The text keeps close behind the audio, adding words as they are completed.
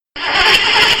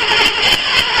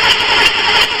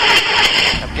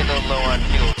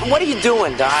What are you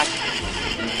doing, Doc?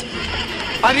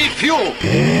 I need fuel.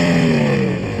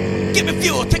 Give me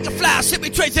fuel, take a fly, send me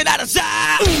trace it out of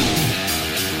sight.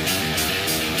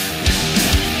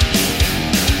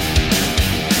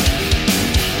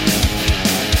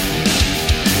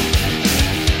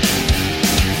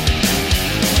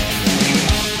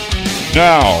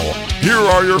 Now, here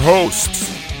are your hosts,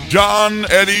 John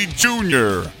Eddie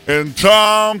Jr. and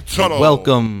Tom Tuttle.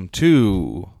 Welcome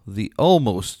to the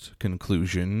almost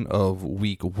conclusion of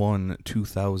Week 1,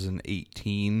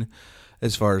 2018,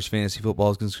 as far as fantasy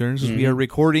football is concerned, because we are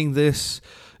recording this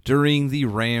during the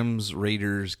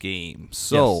Rams-Raiders game.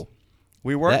 So, yes.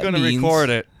 We weren't going to record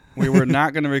it. We were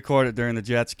not going to record it during the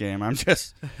Jets game. I'm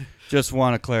just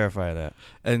want to clarify that.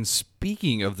 And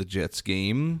speaking of the Jets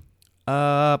game,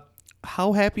 how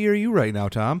happy are you right now,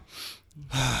 Tom?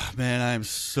 Man, I'm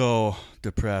so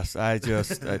depressed.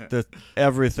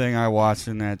 Everything I watched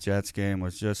in that Jets game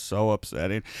was just so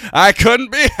upsetting. I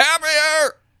couldn't be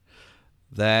happier.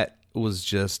 That was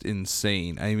just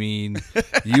insane. I mean,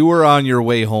 you were on your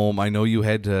way home. I know you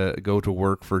had to go to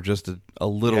work for just a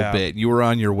little bit. You were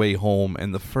on your way home,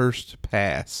 and the first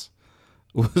pass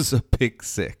was a pick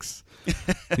six.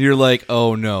 You're like,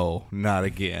 oh no, not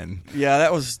again. Yeah,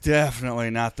 that was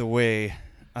definitely not the way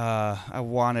I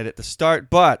wanted it to start.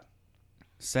 But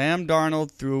Sam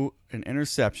Darnold threw an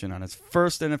interception on his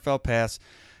first NFL pass.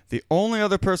 The only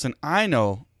other person I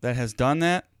know that has done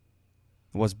that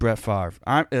was Brett Favre.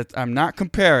 I'm not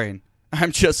comparing.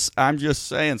 I'm just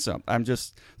saying something. I'm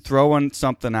just throwing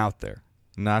something out there.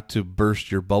 Not to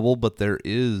burst your bubble, but there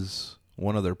is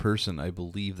one other person I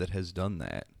believe that has done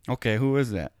that. Okay, who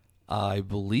is that? I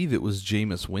believe it was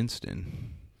Jameis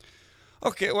Winston.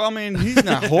 Okay, well, I mean, he's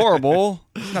not horrible.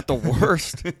 He's not the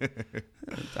worst.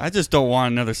 I just don't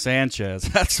want another Sanchez.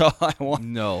 That's all I want.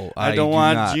 No, I don't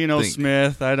want Geno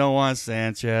Smith. I don't want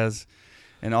Sanchez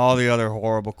and all the other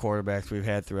horrible quarterbacks we've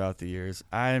had throughout the years.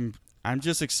 I'm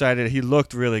just excited. He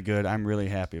looked really good. I'm really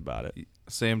happy about it.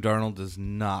 Sam Darnold does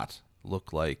not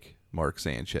look like Mark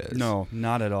Sanchez. No,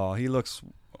 not at all. He looks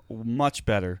much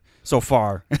better so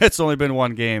far. It's only been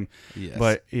one game. Yes.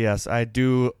 But, yes, I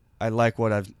do. I like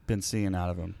what I've been seeing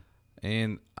out of him.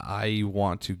 And I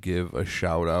want to give a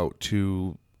shout-out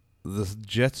to the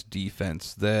Jets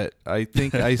defense that I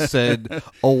think I said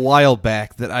a while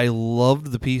back that I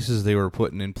loved the pieces they were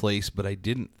putting in place, but I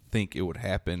didn't think it would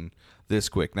happen this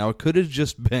quick. Now, it could have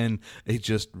just been a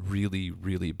just really,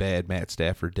 really bad Matt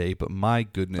Stafford day, but my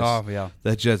goodness,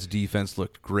 that Jets defense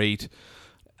looked great.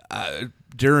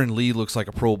 Darren Lee looks like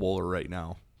a Pro Bowler right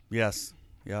now. Yes.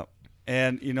 Yep.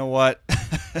 And you know what?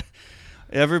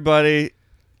 Everybody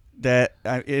that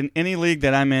in any league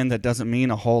that I'm in that doesn't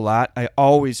mean a whole lot, I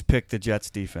always pick the Jets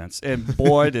defense. And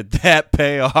boy, did that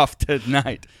pay off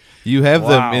tonight. You have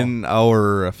them in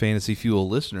our Fantasy Fuel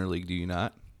Listener League, do you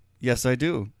not? Yes, I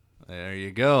do. There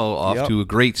you go. Off to a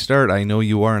great start. I know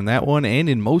you are in that one and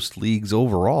in most leagues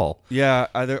overall. Yeah,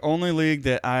 the only league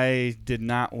that I did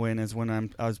not win is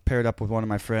when I was paired up with one of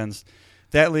my friends.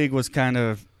 That league was kind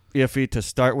of iffy to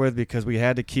start with because we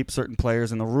had to keep certain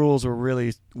players, and the rules were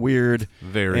really weird.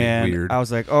 Very weird. I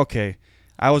was like, okay.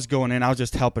 I was going in. I was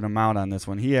just helping him out on this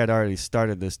one. He had already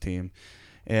started this team.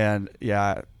 And,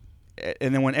 yeah.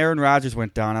 And then when Aaron Rodgers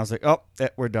went down, I was like, oh,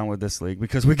 we're done with this league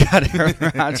because we got Aaron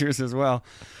Rodgers as well.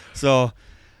 So,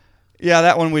 yeah,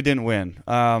 that one we didn't win.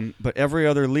 But every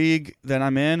other league that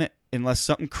I'm in, unless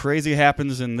something crazy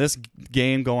happens in this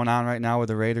game going on right now with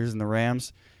the Raiders and the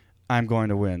Rams, I'm going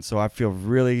to win. So I feel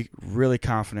really, really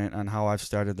confident on how I've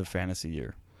started the fantasy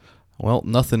year. Well,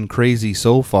 nothing crazy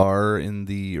so far in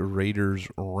the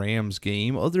Raiders-Rams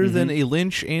game other than a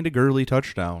Lynch and a Gurley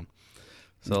touchdown.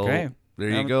 So there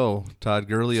you go. Todd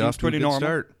Gurley off to a good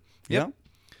start. Yep.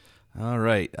 Yeah. All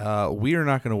right. We are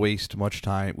not going to waste much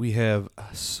time. We have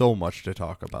so much to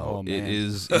talk about. Oh, man. It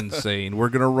is insane. We're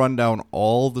going to run down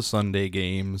all the Sunday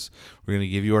games. We're going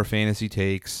to give you our fantasy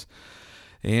takes.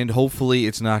 And hopefully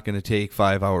it's not going to take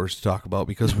 5 hours to talk about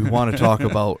because we want to talk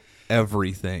about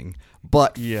everything.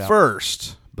 But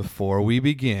first, before we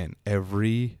begin,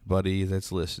 everybody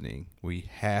that's listening, we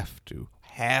have to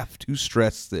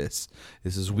stress this.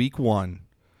 This is week 1.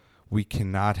 We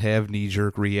cannot have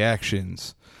knee-jerk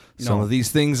reactions. Some of these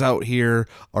things out here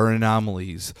are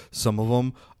anomalies. Some of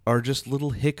them are just little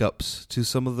hiccups to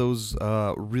some of those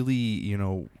really,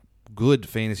 good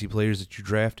fantasy players that you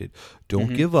drafted.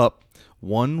 Don't give up.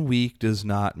 1 week does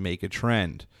not make a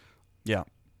trend. Yeah.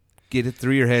 Get it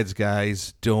through your heads,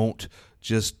 guys. Don't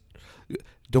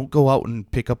go out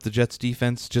and pick up the Jets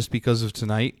defense just because of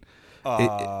tonight.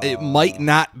 It might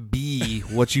not be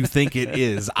what you think it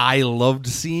is. I loved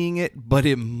seeing it, but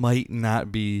it might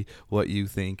not be what you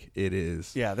think it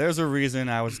is. Yeah, there's a reason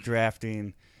I was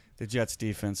drafting the Jets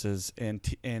defenses in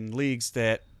leagues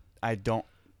that I don't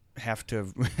have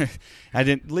to.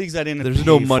 Leagues I didn't. There's pay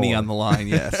no money for. on the line.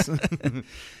 Yes.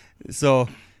 So,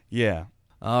 yeah.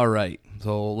 All right,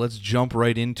 so let's jump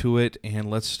right into it, and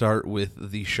let's start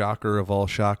with the shocker of all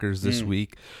shockers this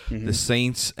week, the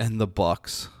Saints and the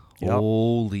Bucks. Yep.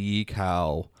 Holy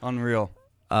cow. Unreal.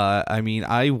 I mean,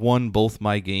 I won both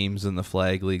my games in the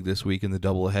Flag League this week in the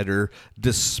doubleheader,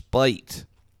 despite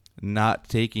not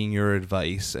taking your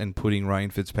advice and putting Ryan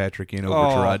Fitzpatrick in over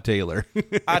Tyrod Taylor.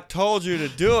 I told you to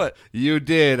do it. You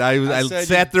did. I said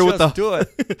sat you there with just do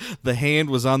it. the hand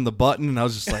was on the button, and I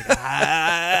was just like,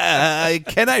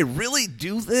 can I really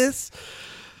do this?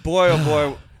 Boy, oh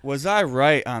boy, was I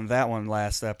right on that one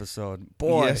last episode.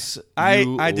 Boy, Yes,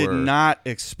 I did were. not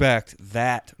expect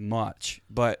that much,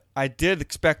 but I did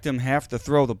expect him have to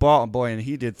throw the ball, and boy, and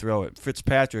he did throw it.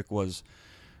 Fitzpatrick was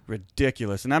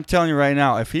ridiculous. And I'm telling you right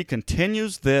now, if he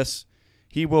continues this,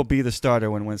 he will be the starter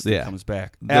when Winston comes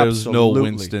back. There's no Absolutely.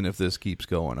 Winston if this keeps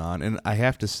going on. And I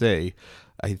have to say,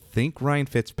 I think Ryan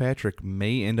Fitzpatrick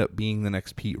may end up being the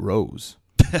next Pete Rose.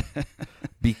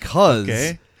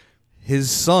 Because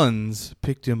his sons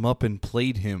picked him up and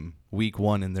played him week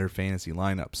 1 in their fantasy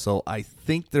lineup. So I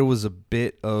think there was a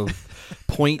bit of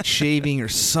point shaving or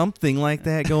something like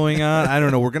that going on. I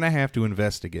don't know. We're going to have to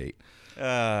investigate.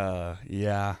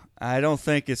 Yeah. I don't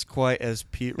think it's quite as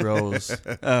Pete Rose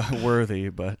worthy,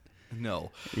 but No.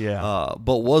 yeah.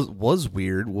 But was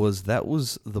weird was that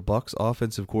was the Bucs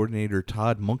offensive coordinator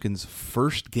Todd Monken's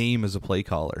first game as a play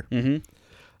caller. Mm-hmm.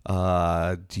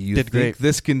 Do you Did think great.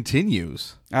 this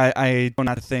continues? I do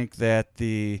not think that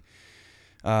the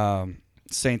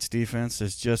Saints defense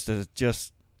is just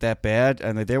that bad,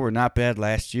 and they were not bad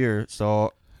last year.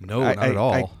 So No, not at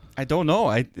all. I don't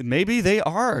know. Maybe they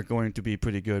are going to be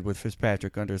pretty good with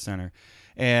Fitzpatrick under center,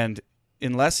 and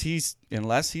unless he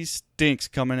stinks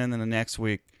coming in the next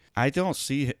week, I don't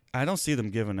see them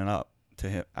giving it up to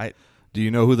him. Do you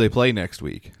know who they play next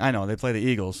week? I know they play the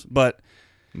Eagles, but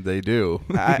They do.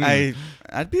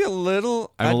 I'd be a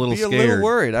little. I'm a little be a scared. little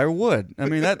worried. I would. I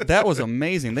mean that was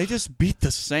amazing. They just beat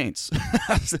the Saints,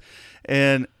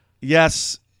 and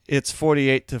yes, it's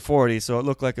 48-40, so it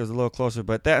looked like it was a little closer.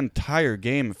 But that entire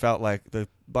game felt like the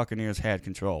Buccaneers had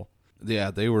control.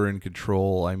 Yeah, they were in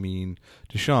control. I mean,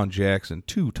 Deshaun Jackson,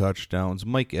 2 touchdowns.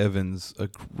 Mike Evans, a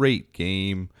great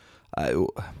game.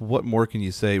 What more can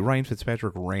you say? Ryan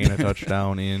Fitzpatrick ran a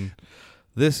touchdown in.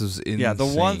 This is insane. Yeah, the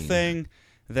one thing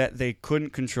that they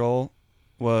couldn't control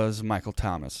was Michael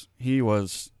Thomas. He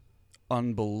was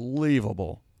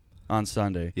unbelievable on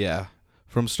Sunday. Yeah,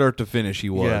 from start to finish, he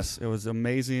was. Yes, it was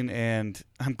amazing, and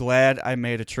I'm glad I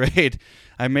made a trade.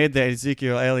 I made the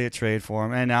Ezekiel Elliott trade for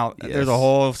him, and now there's a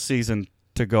whole season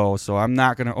to go, so I'm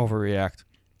not going to overreact.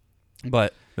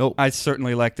 But Nope. I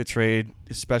certainly like the trade,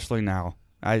 especially now.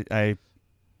 I'm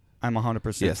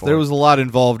 100% Yes, for there it. was a lot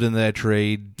involved in that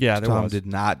trade. Yeah, there Tom was. did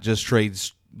not just trade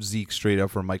Zeke straight up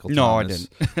for Michael No, I Thomas.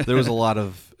 didn't. There was a lot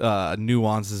of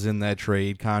nuances in that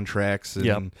trade, contracts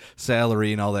and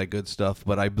salary and all that good stuff,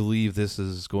 but I believe this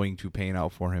is going to pan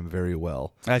out for him very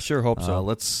well. I sure hope so.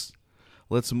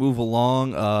 Let's move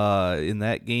along. In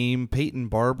that game, Peyton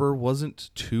Barber wasn't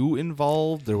too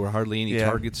involved. There were hardly any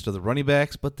targets to the running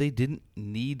backs, but they didn't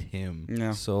need him.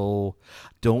 Yeah. So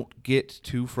don't get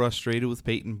too frustrated with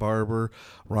Peyton Barber.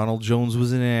 Ronald Jones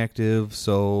was inactive,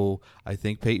 so I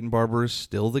think Peyton Barber is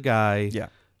still the guy. Yeah.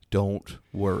 Don't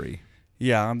worry.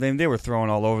 Yeah, I mean, they were throwing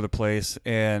all over the place,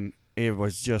 and it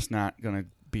was just not going to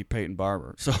be Peyton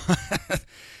Barber. So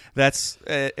that's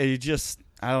you just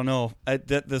I don't know.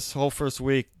 This whole first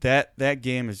week, that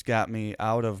game has got me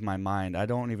out of my mind. I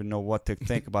don't even know what to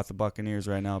think about the Buccaneers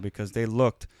right now because they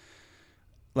looked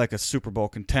like a Super Bowl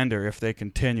contender if they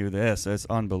continue this. It's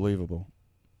unbelievable.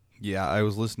 Yeah, I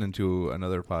was listening to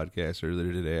another podcast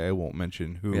earlier today. I won't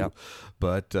mention who, Yep.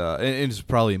 but and it's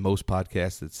probably most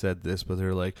podcasts that said this, but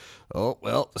they're like, oh,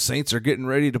 well, the Saints are getting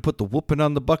ready to put the whooping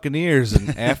on the Buccaneers.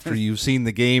 And after you've seen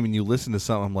the game and you listen to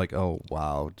something, I'm like, oh,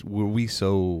 wow, were we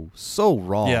so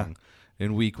wrong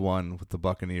in week 1 with the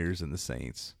Buccaneers and the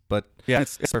Saints? But yeah,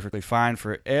 it's perfectly fine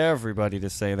for everybody to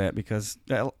say that because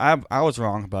I was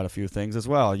wrong about a few things as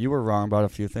well. You were wrong about a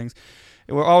few things.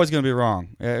 We're always going to be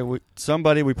wrong.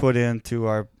 Somebody we put into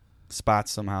our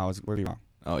spots somehow is we're wrong.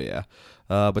 Oh, yeah.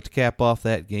 But to cap off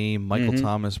that game, Michael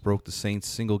Thomas broke the Saints'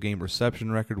 single-game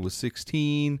reception record with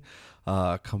 16.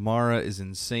 Kamara is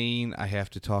insane. I have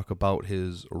to talk about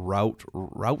his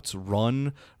routes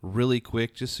run really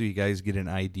quick just so you guys get an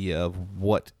idea of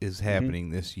what is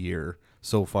happening this year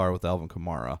so far with Alvin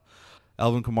Kamara.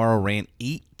 Alvin Kamara ran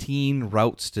 18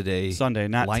 routes today. Sunday,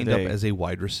 not lined today. up as a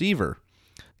wide receiver.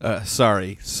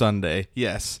 Sunday.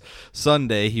 Yes.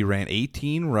 Sunday, he ran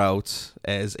 18 routes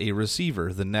as a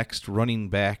receiver. The next running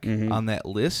back on that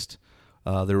list,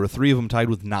 there were 3 of them tied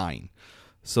with 9.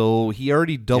 So he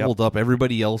already doubled up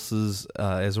everybody else's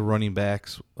as a running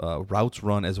back's routes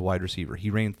run as a wide receiver.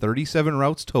 He ran 37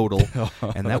 routes total,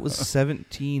 and that was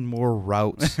 17 more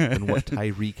routes than what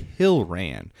Tyreek Hill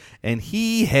ran. And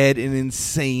he had an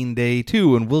insane day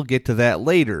too, and we'll get to that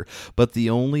later. But the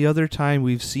only other time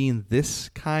we've seen this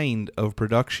kind of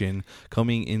production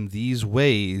coming in these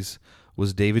ways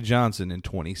was David Johnson in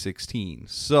 2016.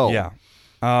 So Yeah.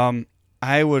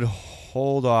 I would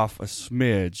hold off a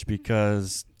smidge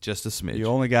because just a smidge. you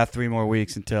only got 3 more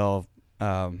weeks until,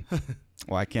 well,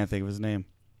 I can't think of his name.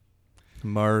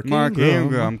 Mark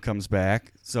Ingram comes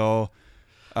back. So,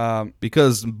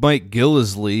 because Mike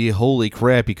Gillisley, holy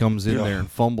crap, he comes in there and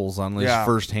fumbles on his Yeah.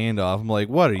 first handoff. I'm like,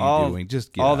 what are you doing?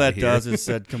 Just get all out that of here. does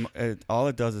is all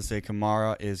it does is say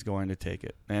Kamara is going to take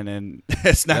it, and then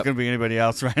it's not going to be anybody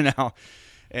else right now.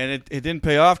 And it didn't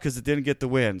pay off because it didn't get the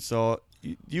win. So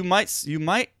you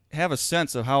might have a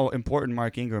sense of how important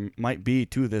Mark Ingram might be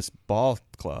to this ball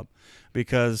club,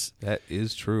 because That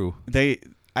is true.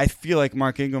 I feel like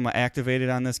Mark Ingram activated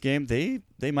on this game.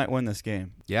 They might win this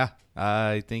game. Yeah,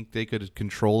 I think they could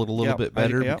control it a little Yep, bit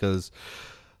better yep. because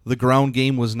the ground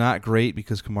game was not great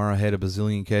because Kamara had a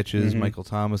bazillion catches. Mm-hmm. Michael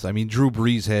Thomas, I mean, Drew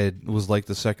Brees was like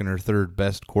the second or third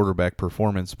best quarterback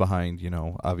performance behind,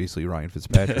 obviously Ryan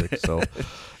Fitzpatrick. So,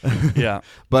 Yeah.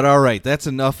 But all right, that's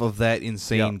enough of that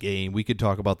insane Yep. game. We could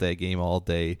talk about that game all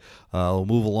day. We'll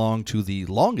move along to the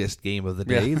longest game of the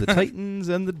day, the Titans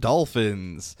and the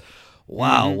Dolphins.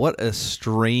 Wow, what a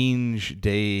strange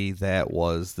day that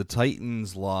was. The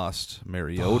Titans lost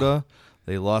Mariota.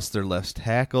 They lost their left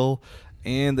tackle,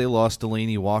 and they lost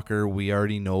Delaney Walker, we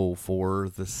already know, for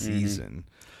the season.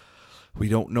 We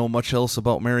don't know much else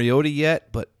about Mariota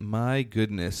yet, but my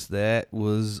goodness, that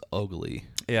was ugly.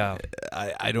 Yeah.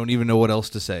 I don't even know what else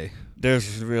to say.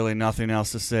 There's really nothing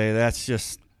else to say. That's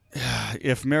just,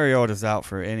 if Mariota's out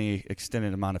for any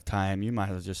extended amount of time, you might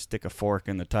as well just stick a fork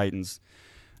in the Titans.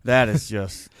 That is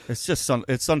just,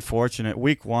 it's unfortunate.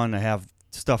 Week 1 to have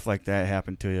stuff like that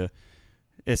happen to you,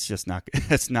 it's just not,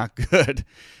 it's not good.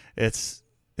 It's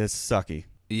sucky.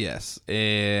 Yes,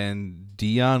 and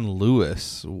Deion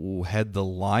Lewis had the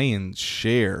lion's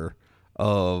share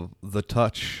of the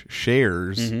touch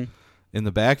shares in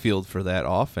the backfield for that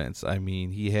offense. I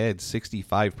mean, he had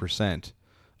 65%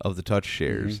 of the touch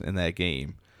shares in that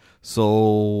game.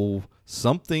 So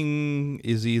something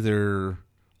is either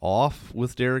off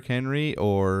with Derrick Henry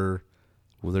or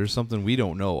there's something we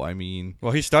don't know. I mean,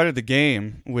 Well, he started the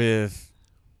game with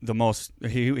the most.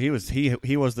 He was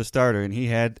the starter, and he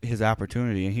had his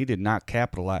opportunity, and he did not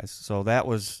capitalize. So that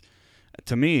was,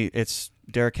 to me, it's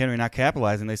Derrick Henry not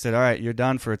capitalizing. They said, "All right, you're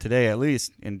done for today at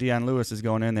least," and Deion Lewis is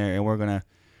going in there, and we're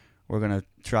gonna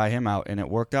try him out, and it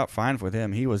worked out fine with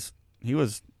him. He was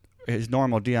his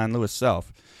normal Deion Lewis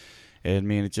self. I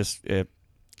mean, I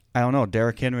don't know.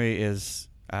 Derrick Henry is.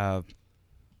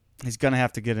 He's going to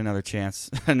have to get another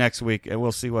chance next week, and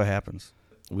we'll see what happens.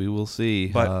 we will see.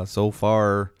 But- So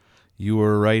far, you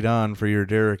were right on for your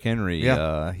Derrick Henry.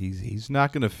 Yeah. He's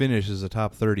not going to finish as a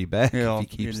top 30 back if he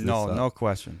keeps this up. No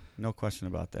question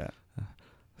about that.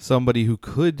 Somebody who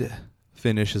could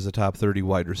finish as a top 30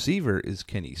 wide receiver is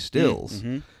Kenny Stills.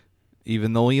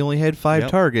 Even though he only had 5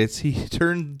 Yep. targets, he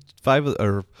turned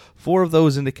 4 of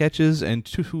those into catches and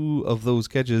 2 of those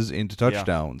catches into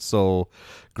touchdowns. So,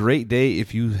 great day.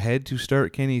 If you had to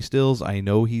start Kenny Stills, I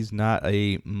know he's not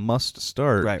a must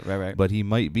start. Right. But he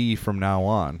might be from now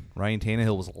on. Ryan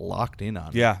Tannehill was locked in on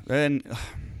him. Yeah, and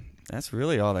that's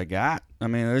really all they got. I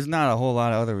mean, there's not a whole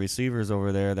lot of other receivers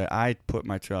over there that I put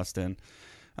my trust in.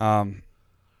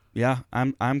 Yeah,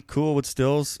 I'm cool with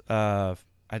Stills.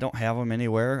 I don't have him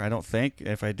anywhere, I don't think.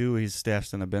 If I do, he's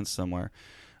stashed on the bench somewhere.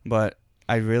 But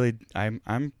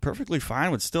I'm perfectly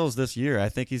fine with Stills this year. I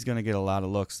think he's going to get a lot of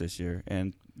looks this year.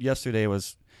 And yesterday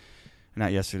was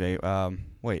not yesterday.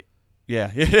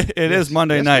 Yeah, it is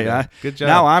Monday night. Huh? Good job.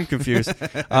 Now I'm confused.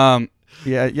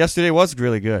 Yeah, yesterday was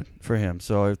really good for him.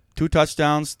 So 2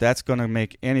 touchdowns, that's going to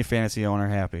make any fantasy owner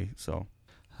happy. So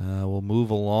we'll move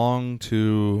along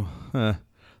to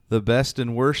the best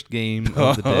and worst game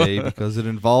of the day because it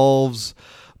involves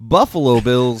Buffalo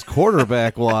Bills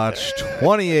quarterback watch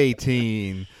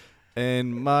 2018.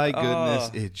 And my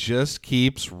goodness, it just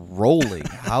keeps rolling.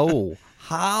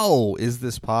 How is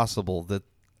this possible? That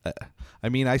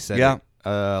I said Yeah. it.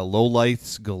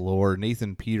 Lowlights galore.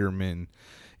 Nathan Peterman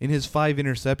In his 5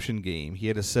 interception game, he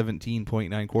had a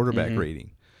 17.9 quarterback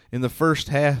rating. In the first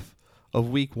half of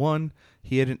week 1,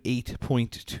 he had an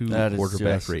 8.2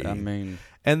 quarterback rating. I mean,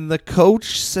 and the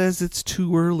coach says it's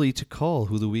too early to call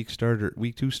who the week 2 starter is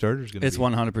going to be. It's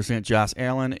 100% Josh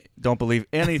Allen. Don't believe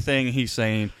anything he's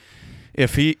saying.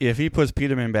 If he puts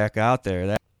Peterman back out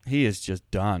there, he is just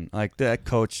done. Like that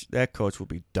coach will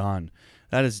be done.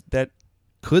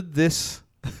 Could this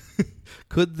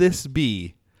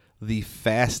be the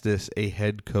fastest a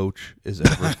head coach is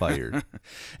ever fired?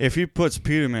 If he puts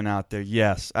Peterman out there,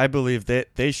 yes, I believe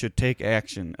that they should take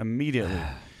action immediately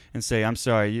and say, "I'm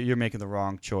sorry, you're making the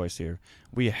wrong choice here.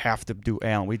 We have to do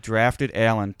Allen. We drafted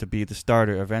Allen to be the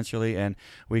starter eventually, and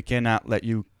we cannot let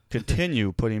you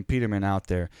continue putting Peterman out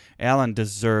there. Allen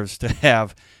deserves to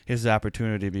have his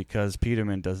opportunity because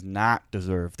Peterman does not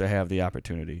deserve to have the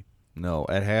opportunity." No,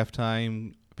 at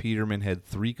halftime, Peterman had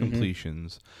 3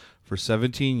 completions for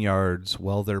 17 yards,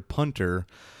 while their punter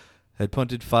had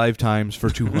punted 5 times for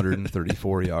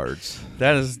 234 yards.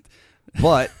 That is,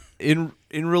 but in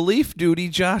relief duty,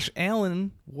 Josh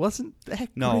Allen wasn't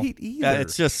that great either. It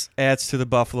just adds to the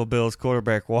Buffalo Bills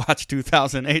quarterback watch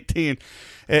 2018.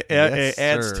 It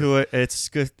adds to it. It's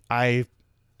good. I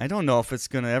don't know if it's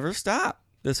going to ever stop.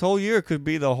 This whole year could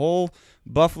be the whole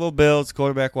Buffalo Bills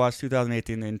quarterback watch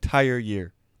 2018, the entire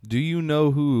year. Do you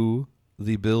know who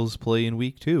the Bills play in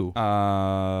week 2?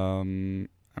 I'm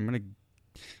gonna,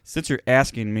 since you're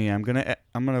asking me, I'm gonna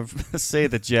say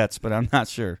the Jets, but I'm not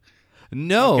sure.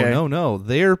 No.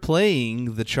 They're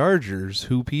playing the Chargers,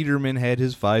 who Peterman had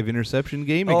his 5 interception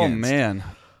game against. Oh man.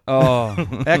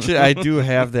 Oh, actually, I do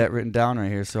have that written down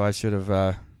right here, so I should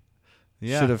have.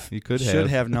 Should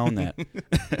have known that.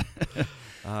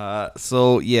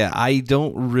 I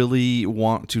don't really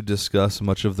want to discuss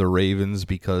much of the Ravens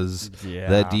because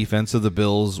that defense of the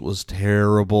Bills was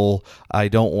terrible. I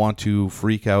don't want to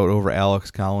freak out over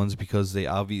Alex Collins because they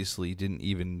obviously didn't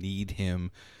even need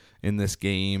him in this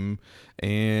game.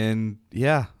 And,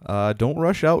 don't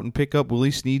rush out and pick up Willie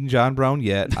Snead and John Brown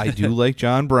yet. I do like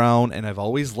John Brown, and I've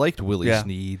always liked Willie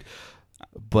Snead.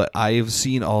 But I have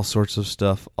seen all sorts of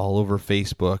stuff all over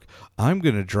Facebook. I'm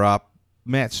going to drop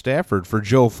Matt Stafford for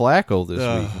Joe Flacco this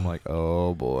week. I'm like,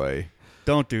 oh, boy.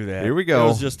 Don't do that. Here we go. It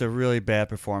was just a really bad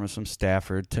performance from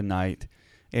Stafford tonight.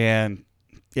 And,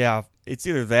 it's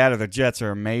either that or the Jets are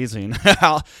amazing.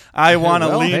 I want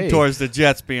to lean towards the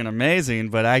Jets being amazing,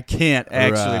 but I can't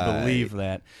actually believe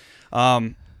that.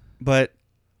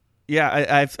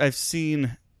 I've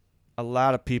seen a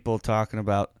lot of people talking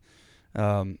about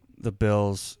the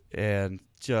Bills, and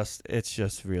it's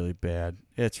just really bad.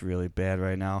 It's really bad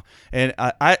right now. And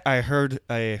I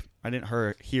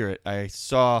didn't hear it. I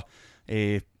saw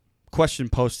a question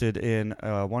posted in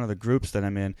one of the groups that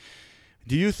I'm in.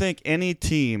 Do you think any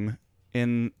team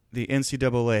in the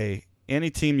NCAA, any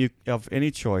team of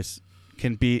any choice,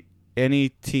 can beat any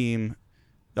team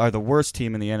or the worst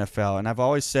team in the NFL? And I've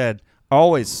always said,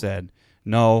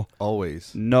 no.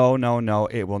 Always. No.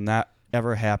 It will not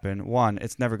ever happen. 1,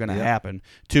 it's never going to happen.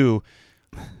 2,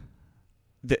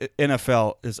 the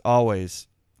NFL is always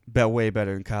way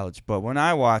better than college. But when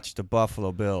I watch the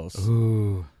Buffalo Bills,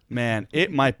 man,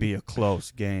 it might be a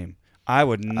close game. I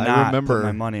would not put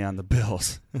my money on the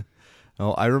Bills.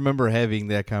 Oh, I remember having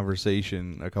that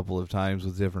conversation a couple of times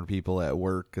with different people at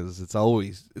work because it's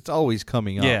always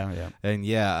coming up. Yeah. And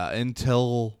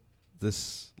until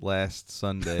this last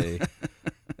Sunday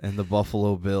and the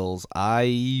Buffalo Bills,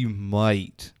 I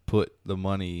might put the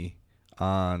money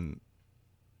on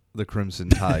the Crimson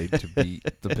Tide to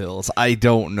beat the Bills. I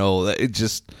don't know. It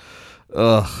just,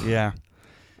 Yeah,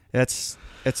 it's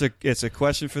a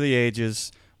question for the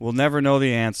ages. We'll never know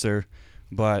the answer,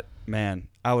 but man,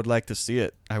 I would like to see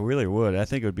it. I really would. I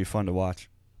think it would be fun to watch.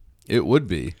 It would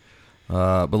be.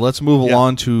 But let's move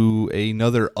along to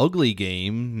another ugly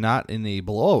game, not in a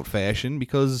blowout fashion,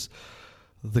 because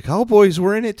the Cowboys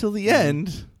were in it till the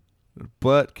end,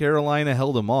 but Carolina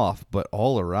held them off. But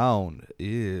all around,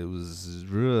 it was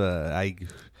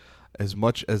as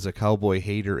much as a Cowboy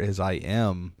hater as I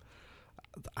am,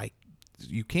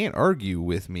 you can't argue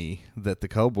with me that the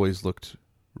Cowboys looked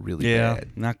really bad.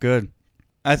 Not good.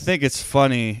 I think it's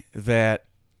funny that,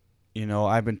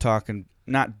 I've been talking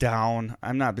not down.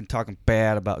 I've not been talking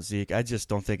bad about Zeke. I just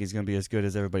don't think he's going to be as good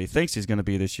as everybody thinks he's going to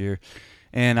be this year.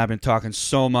 And I've been talking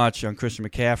so much on Christian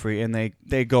McCaffrey, and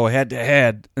they go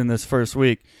head-to-head in this first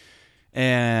week.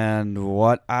 And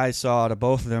what I saw out of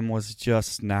both of them was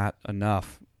just not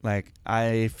enough. Like,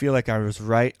 I feel like I was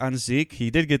right on Zeke. He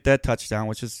did get that touchdown,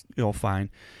 which is, fine.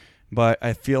 But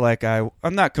I feel like I'm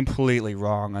not completely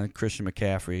wrong on Christian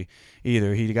McCaffrey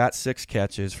either. He got 6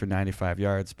 catches for 95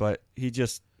 yards, but he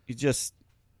just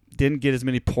didn't get as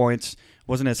many points,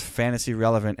 wasn't as fantasy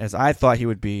relevant as I thought he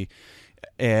would be.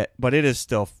 But it is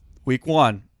still week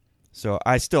 1. So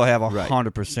I still have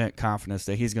 100% confidence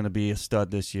that he's going to be a stud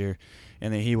this year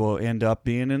and that he will end up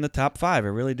being in the top 5. I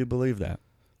really do believe that.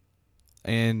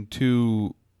 And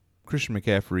to Christian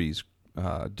McCaffrey's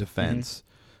defense,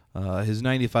 his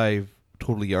 95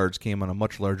 total yards came on a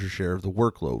much larger share of the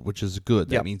workload, which is good.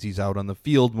 That means he's out on the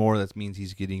field more. That means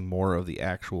he's getting more of the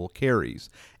actual carries.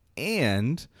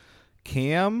 And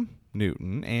Cam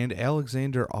Newton and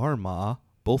Alexander Armah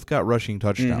both got rushing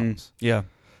touchdowns. Yeah.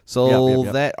 So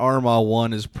that Armah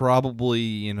one is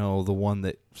probably, the one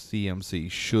that CMC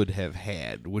should have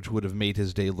had, which would have made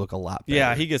his day look a lot better.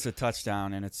 Yeah, he gets a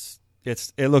touchdown, and it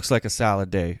looks like a solid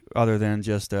day, other than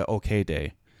just an okay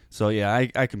day. So, yeah,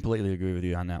 I completely agree with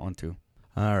you on that one, too.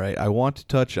 All right, I want to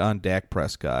touch on Dak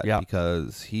Prescott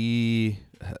because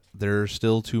there are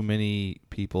still too many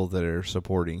people that are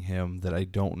supporting him that I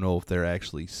don't know if they're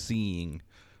actually seeing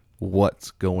what's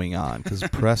going on, because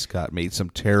Prescott made some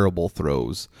terrible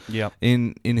throws. Yep.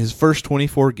 In his first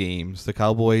 24 games, the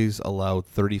Cowboys allowed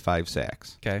 35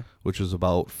 sacks, which was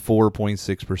about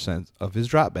 4.6% of his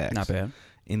dropbacks. Not bad.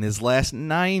 In his last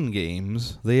 9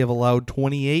 games, they have allowed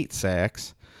 28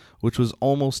 sacks, which was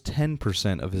almost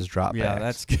 10% of his dropbacks. Yeah,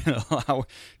 that's going to allow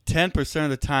 10%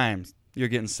 of the time you're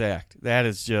getting sacked.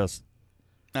 That's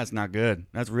not good.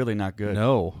 That's really not good.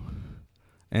 No.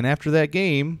 And after that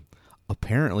game,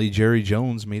 apparently Jerry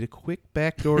Jones made a quick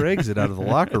backdoor exit out of the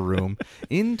locker room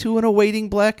into an awaiting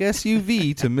black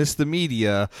SUV to miss the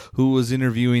media, who was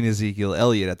interviewing Ezekiel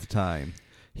Elliott at the time.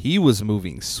 He was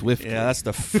moving swiftly. Yeah, that's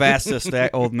the fastest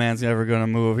that old man's ever going to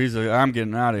move. He's like, I'm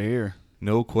getting out of here.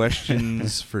 No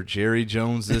questions for Jerry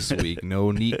Jones this week.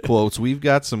 No neat quotes. We've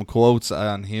got some quotes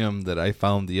on him that I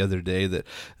found the other day that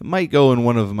might go in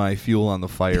one of my Fuel on the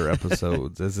Fire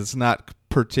episodes, as it's not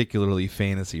particularly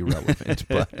fantasy relevant,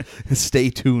 but stay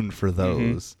tuned for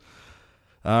those.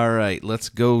 All right, let's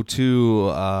go to,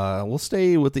 we'll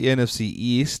stay with the NFC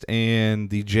East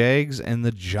and the Jags and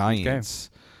the Giants.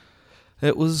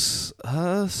 It was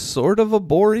sort of a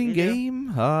boring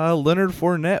game. Leonard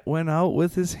Fournette went out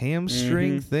with his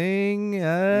hamstring thing.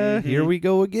 Here we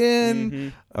go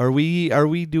again. Are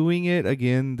we doing it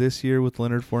again this year with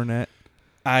Leonard Fournette?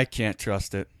 I can't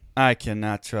trust it. I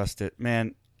cannot trust it.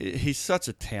 Man, he's such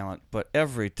a talent, but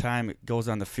every time it goes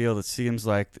on the field, it seems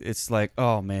like it's like,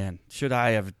 oh, man, should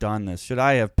I have done this? Should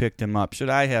I have picked him up? Should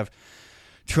I have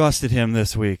trusted him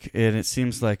this week? And it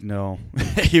seems like no.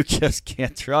 You just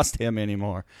can't trust him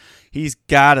anymore. He's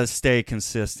got to stay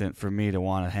consistent for me to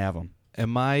want to have him.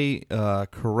 Am I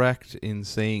correct in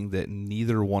saying that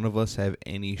neither one of us have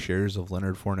any shares of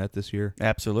Leonard Fournette this year?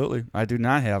 Absolutely. I do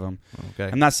not have him. Okay.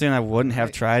 I'm not saying I wouldn't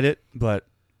have tried it, but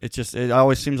it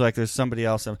always seems like there's somebody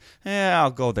else.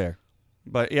 I'll go there.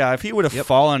 But, yeah, if he would have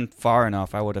fallen far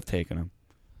enough, I would have taken him.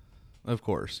 Of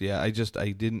course. Yeah, I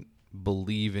didn't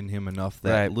believe in him enough.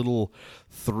 That little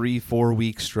 3-4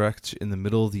 week stretch in the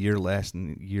middle of the year last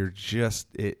year,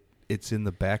 it's in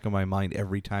the back of my mind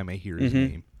every time I hear his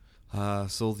name.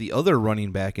 So the other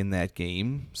running back in that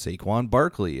game, Saquon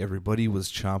Barkley, everybody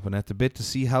was chomping at the bit to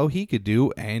see how he could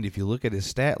do, and if you look at his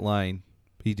stat line,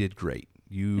 he did great.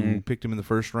 You picked him in the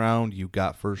first round, you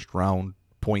got first round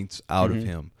points out of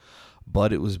him.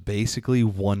 But it was basically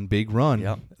one big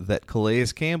run that Calais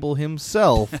Campbell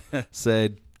himself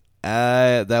said,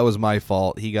 that was my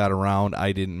fault. He got around.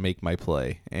 I didn't make my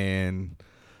play. And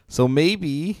so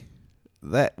maybe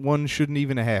that one shouldn't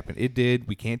even have happened. It did.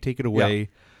 We can't take it away.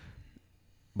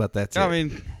 But that's it. I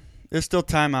mean, there's still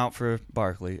time out for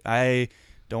Barkley. I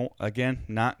don't, again,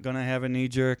 not going to have a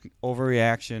knee-jerk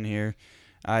overreaction here.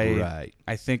 I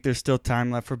think there's still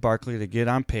time left for Barkley to get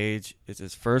on page. It's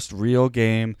his first real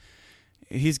game.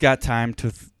 He's got time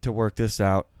to work this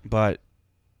out. But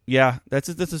yeah, this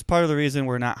is part of the reason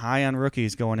we're not high on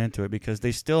rookies going into it, because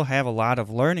they still have a lot of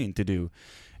learning to do,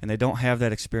 and they don't have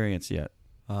that experience yet.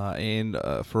 And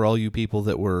for all you people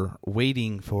that were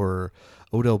waiting for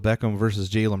Odell Beckham versus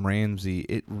Jalen Ramsey,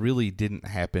 it really didn't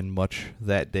happen much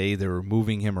that day. They were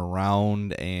moving him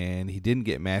around, and he didn't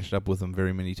get matched up with them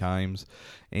very many times.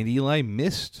 And Eli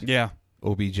missed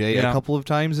OBJ a couple of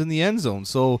times in the end zone.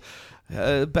 So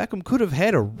Beckham could have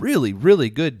had a really, really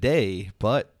good day,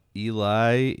 but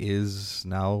Eli is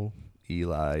now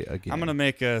Eli again. I'm going to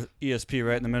make a ESP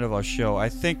right in the middle of our show. I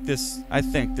think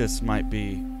this might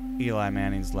be Eli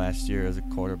Manning's last year as a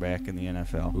quarterback in the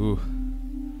NFL. Ooh.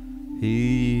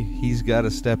 He's got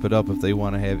to step it up if they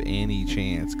want to have any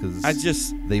chance, because they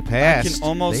passed. They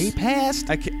passed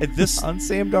on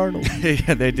Sam Darnold.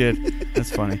 Yeah, they did. That's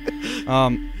funny.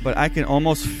 But I can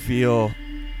almost feel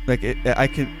Like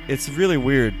it's really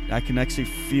weird. I can actually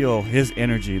feel his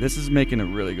energy. This is making a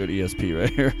really good ESP right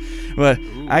here, but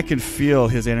I can feel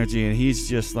his energy, and he's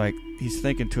just like he's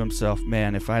thinking to himself,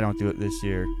 "Man, if I don't do it this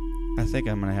year, I think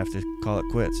I'm gonna have to call it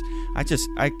quits." I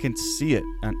can see it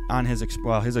on his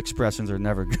his expressions are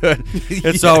never good. It's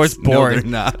Yes, always no, boring. they're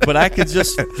not. But I can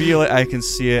just feel it. I can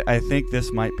see it. I think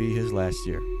this might be his last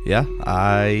year. Yeah,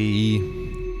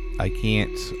 I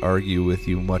can't argue with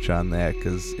you much on that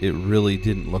because it really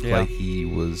didn't look Yeah. like he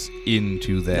was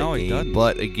into that No, he game. doesn't.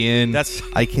 But again,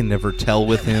 I can never tell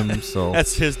with him. So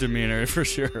That's his demeanor for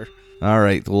sure. all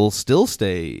right, we'll still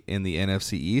stay in the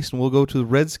NFC East, and we'll go to the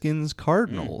Redskins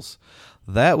Cardinals.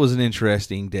 That was an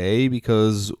interesting day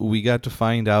because we got to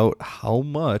find out how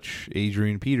much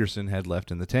Adrian Peterson had left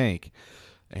in the tank.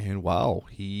 And wow,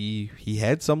 he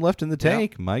had some left in the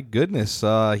tank. Yeah. My goodness,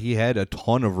 he had a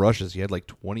ton of rushes. He had like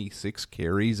 26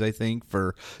 carries, I think,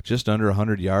 for just under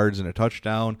 100 yards and a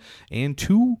touchdown, and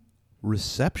 2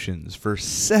 receptions for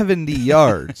 70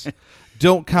 yards.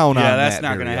 Don't count on that. Yeah, that's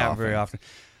not going to happen very often.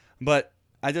 But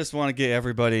I just want to get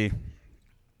everybody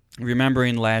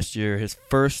remembering last year, his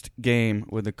first game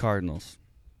with the Cardinals.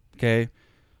 Okay?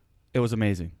 It was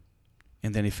amazing.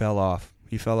 And then he fell off.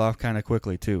 He fell off kind of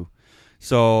quickly, too.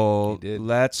 So He did.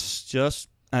 let's just,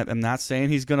 I'm not saying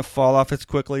he's going to fall off as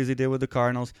quickly as he did with the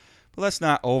Cardinals, but let's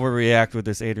not overreact with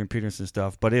this Adrian Peterson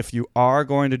stuff. But if you are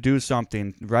going to do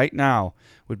something right now,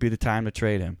 would be the time to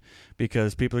trade him,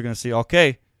 because people are going to see,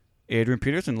 okay, Adrian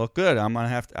Peterson looked good. I'm going to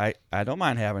have to, I don't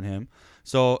mind having him.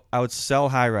 So I would sell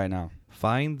high right now.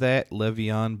 Find that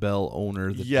Le'Veon Bell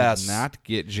owner that Yes. did not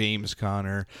get James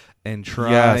Conner and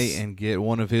try Yes. and get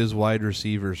one of his wide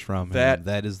receivers from him. That-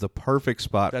 That is the perfect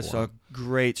spot That's for a him.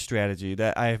 great strategy.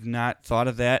 That I have not thought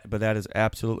of that, but that is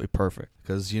absolutely perfect.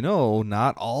 Because,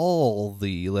 not all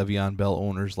the Le'Veon Bell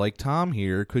owners like Tom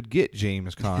here could get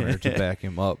James Conner to back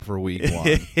him up for week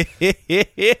 1.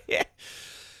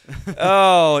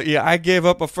 Oh, yeah, I gave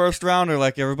up a first rounder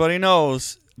like everybody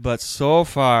knows, but so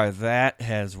far that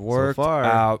has worked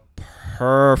out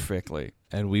perfectly.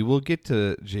 And we will get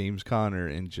to James Conner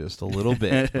in just a little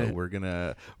bit, but we're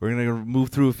gonna move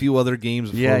through a few other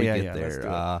games before we get let's do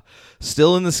there. it.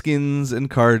 Still in the Skins and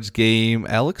Cards game,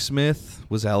 Alex Smith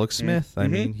was Alex Smith. I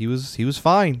mean, he was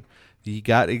fine. He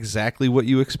got exactly what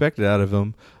you expected out of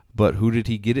him. But who did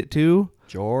he get it to?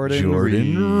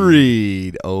 Jordan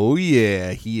Reed. Oh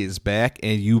yeah, he is back,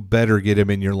 and you better get him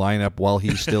in your lineup while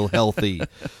he's still healthy.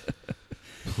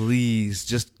 Please,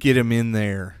 just get him in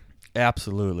there.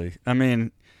 Absolutely. I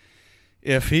mean,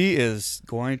 if he is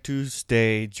going to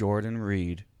stay Jordan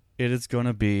Reed, it is going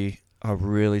to be a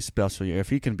really special year. If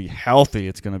he can be healthy,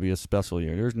 it's going to be a special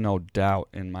year. There's no doubt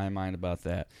in my mind about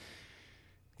that.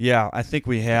 Yeah, I think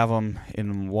we have him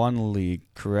in one league,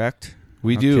 correct?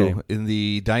 We Okay. do. In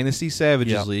the Dynasty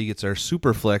Savages Yep. League, it's our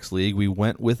Superflex League. We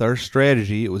went with our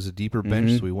strategy. It was a deeper bench,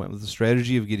 Mhm. so we went with the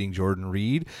strategy of getting Jordan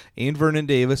Reed and Vernon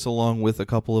Davis along with a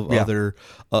couple of Yeah. other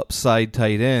upside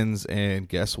tight ends. And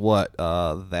guess what?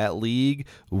 That league,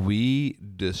 we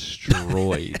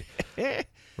destroyed.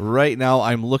 Right now,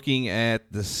 I'm looking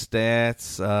at the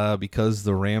stats because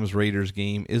the Rams-Raiders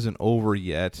game isn't over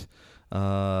yet.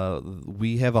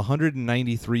 We have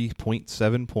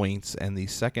 193.7 points, and the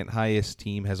second highest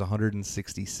team has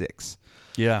 166.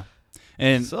 Yeah.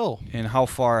 And So, and how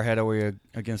far ahead are we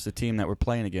against the team that we're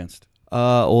playing against?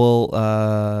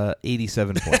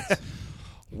 87 points.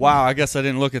 Wow, I guess I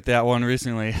didn't look at that one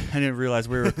recently. I didn't realize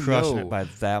we were crushing No. it by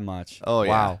that much. Oh, yeah.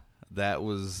 Wow. That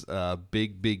was a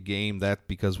big game. That's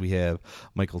because we have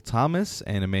Michael Thomas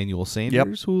and Emmanuel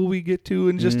Sanders, who we get to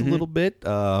in just a little bit.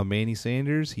 Manny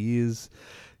Sanders, he's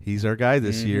our guy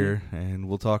this year, and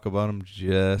we'll talk about him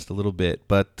just a little bit.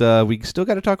 But we still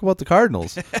got to talk about the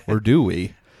Cardinals, or do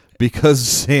we? Because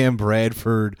Sam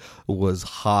Bradford was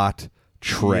hot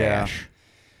trash.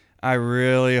 I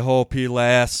really hope he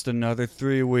lasts another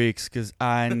 3 weeks because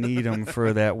I need him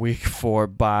for that week 4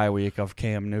 bye week of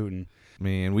Cam Newton.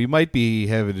 Man, we might be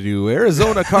having to do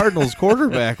Arizona Cardinals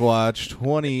quarterback watch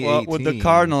 2018. Well, with the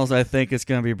Cardinals, I think it's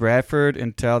going to be Bradford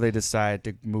until they decide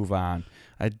to move on.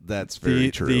 That's very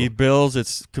true. The Bills,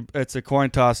 it's a coin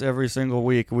toss every single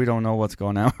week. We don't know what's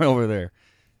going on over there.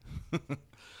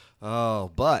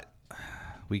 Oh, but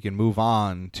we can move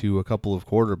on to a couple of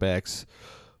quarterbacks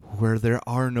where there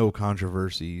are no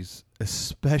controversies,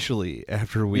 especially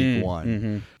after week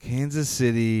 1. Kansas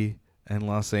City and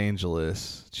Los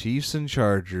Angeles, Chiefs and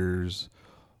Chargers.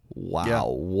 Wow, Yeah.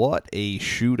 what a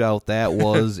shootout that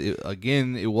was.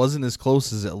 It wasn't as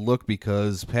close as it looked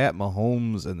because Pat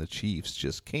Mahomes and the Chiefs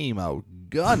just came out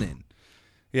gunning.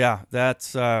 Yeah,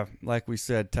 that's like we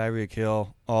said, Tyreek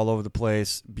Hill all over the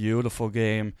place. Beautiful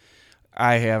game.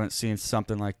 I haven't seen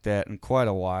something like that in quite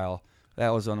a while. That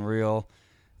was unreal.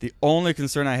 The only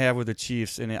concern I have with the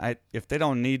Chiefs, and if they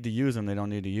don't need to use them, they don't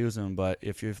need to use them. But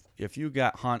if you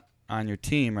got Hunt on your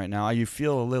team right now, you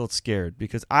feel a little scared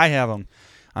because I have him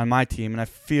on my team, and I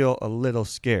feel a little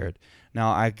scared.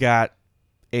 Now I got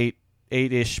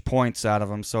eight-ish points out of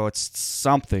him, so it's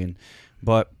something.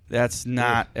 But that's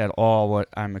not at all what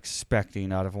I'm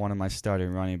expecting out of one of my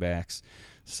starting running backs.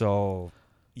 So,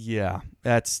 yeah,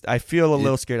 I feel a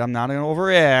little scared. I'm not going to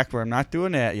overreact, or I'm not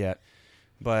doing that yet.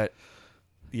 But,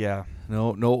 yeah.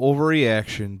 No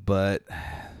overreaction, but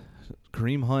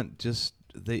Kareem Hunt just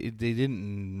they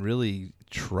didn't really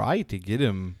try to get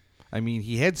him. I mean,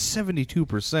 he had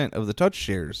 72% of the touch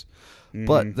shares,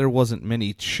 but there wasn't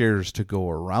many shares to go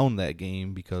around that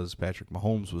game because Patrick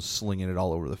Mahomes was slinging it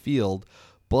all over the field.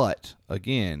 But,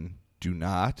 again, do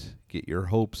not get your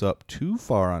hopes up too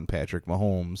far on Patrick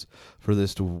Mahomes for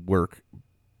this to work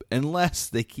unless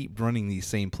they keep running these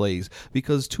same plays,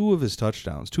 because 2 of his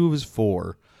touchdowns, 2 of his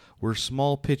 4, were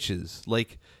small pitches.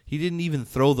 Like, he didn't even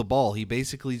throw the ball. He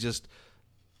basically just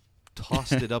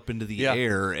tossed it up into the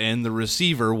air, and the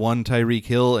receiver, one Tyreek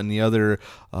Hill and the other,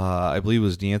 I believe it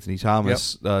was DeAnthony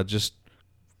Thomas, just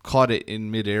caught it in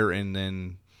midair and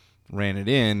then ran it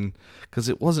in, because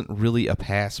it wasn't really a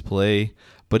pass play.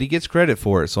 But he gets credit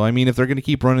for it. So, I mean, if they're going to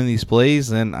keep running these plays,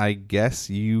 then I guess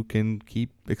you can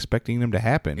keep expecting them to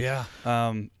happen. Yeah.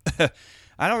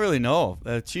 I don't really know.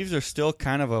 The Chiefs are still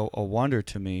kind of a wonder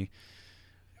to me.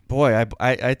 Boy,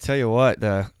 I tell you what,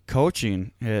 the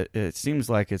coaching, it seems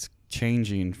like it's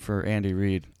changing for Andy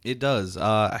Reid. It does.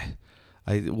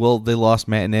 Well, they lost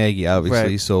Matt Nagy,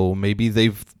 obviously, so maybe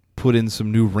they've put in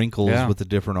some new wrinkles with a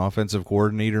different offensive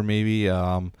coordinator, maybe.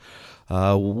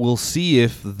 We'll see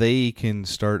if they can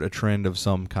start a trend of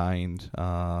some kind.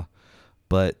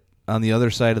 But on the other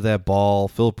side of that ball,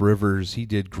 Phillip Rivers, he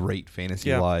did great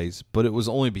fantasy-wise, but it was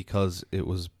only because it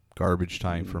was garbage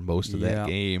time for most of that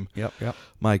game. Yep.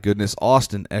 My goodness,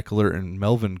 Austin Eckler and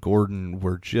Melvin Gordon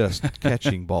were just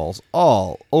catching balls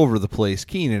all over the place.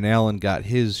 Keenan Allen got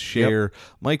his share. Yep.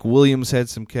 Mike Williams had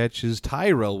some catches.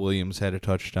 Tyrell Williams had a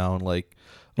touchdown.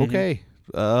 Okay,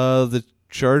 the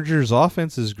Chargers'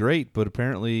 offense is great, but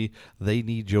apparently they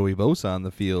need Joey Bosa on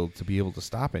the field to be able to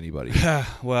stop anybody.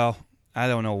 Well, I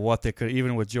don't know what they could,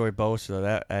 even with Joey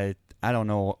Bosa, I don't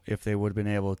know if they would have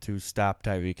been able to stop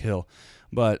Tyreek Hill.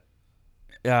 But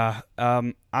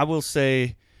I will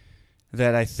say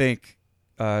that I think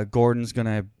Gordon's going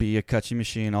to be a catching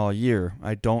machine all year.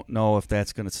 I don't know if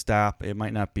that's going to stop. It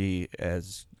might not be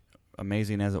as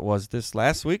amazing as it was this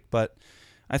last week, but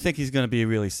I think he's going to be a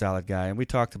really solid guy. And we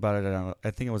talked about it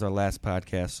I think it was our last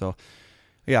podcast. So,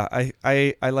 yeah,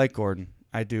 I like Gordon.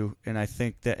 I do. And I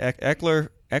think that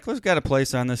Eckler's got a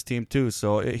place on this team too.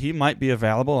 So he might be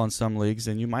available on some leagues,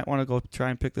 and you might want to go try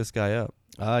and pick this guy up.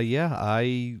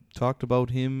 I talked about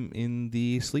him in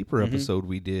the sleeper episode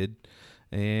we did,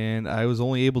 and I was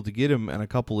only able to get him in a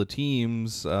couple of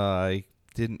teams. I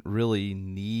didn't really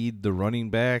need the running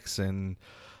backs, and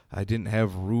I didn't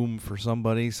have room for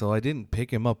somebody, so I didn't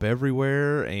pick him up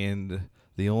everywhere. And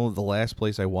the last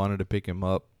place I wanted to pick him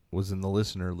up was in the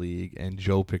listener league, and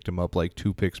Joe picked him up like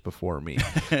 2 picks before me.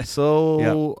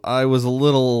 So I was a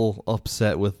little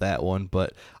upset with that one,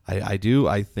 but I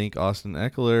think Austin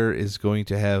Eckler is going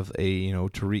to have a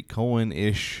Tariq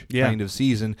Cohen-ish kind of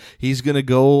season. He's going to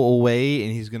go away,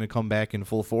 and he's going to come back in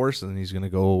full force, and then he's going to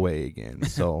go away again.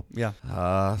 So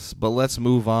but let's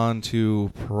move on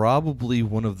to probably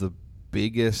one of the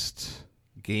biggest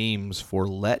games for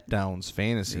letdowns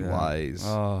fantasy-wise.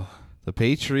 The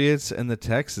Patriots and the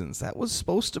Texans. That was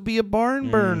supposed to be a barn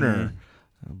burner,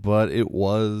 but it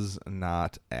was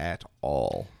not at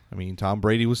all. I mean, Tom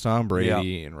Brady was Tom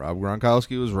Brady, and Rob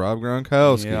Gronkowski was Rob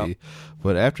Gronkowski. Yep.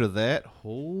 But after that,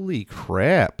 holy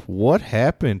crap, what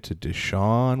happened to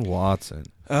Deshaun Watson?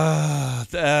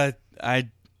 The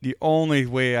only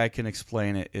way I can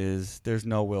explain it is there's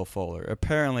no Will Fuller.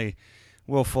 Apparently,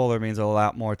 Will Fuller means a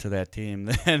lot more to that team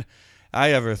than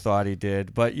I ever thought he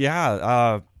did. But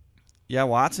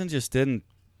Watson just didn't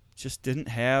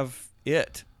have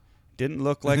it. Didn't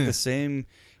look like the same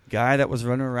guy that was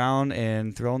running around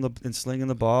and throwing and slinging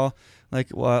the ball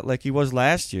like he was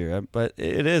last year. But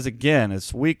it is, again,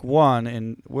 it's week 1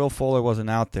 and Will Fuller wasn't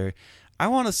out there. I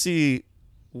want to see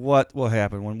what will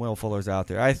happen when Will Fuller's out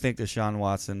there. I think Deshaun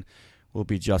Watson will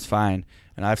be just fine.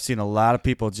 And I've seen a lot of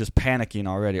people just panicking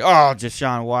already. Oh,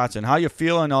 Deshaun Watson, how you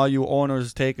feeling? All you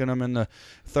owners taking him in the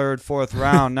 3rd, 4th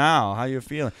round now. How you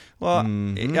feeling? Well,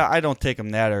 I don't take him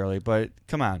that early, but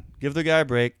come on. Give the guy a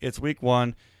break. It's week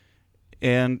 1.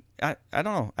 And I don't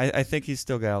know. I think he's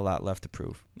still got a lot left to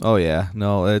prove. Oh, yeah.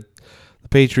 No, the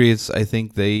Patriots, I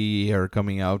think they are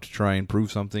coming out to try and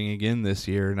prove something again this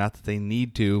year. Not that they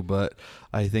need to, but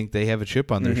I think they have a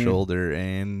chip on their shoulder,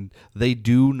 and they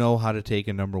do know how to take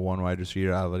a number one wide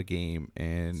receiver out of a game.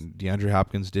 And DeAndre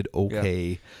Hopkins did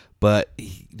okay, but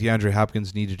DeAndre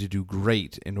Hopkins needed to do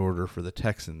great in order for the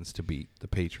Texans to beat the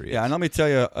Patriots. Yeah, and let me tell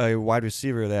you a wide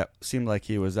receiver that seemed like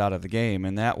he was out of the game,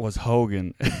 and that was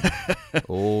Hogan.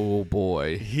 Oh,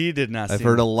 boy. He did not I've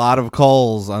heard a lot of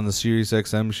calls on the Sirius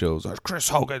XM shows. Chris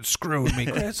Hogan screwed me.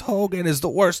 Chris Hogan is the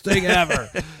worst thing ever.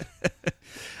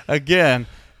 Again,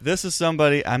 this is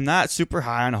somebody, I'm not super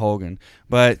high on Hogan,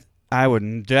 but I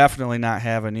would definitely not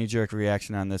have a knee-jerk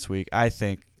reaction on this week. I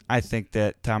think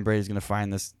that Tom Brady's going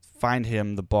to find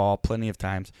him the ball plenty of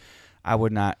times. I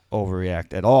would not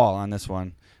overreact at all on this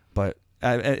one, but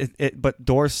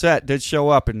Dorsett did show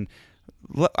up, and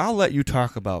I'll let you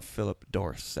talk about Philip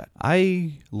Dorsett.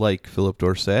 I like Philip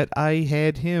Dorsett. I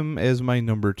had him as my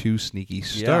number 2 sneaky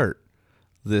start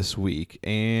this week,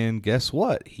 and guess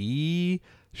what? He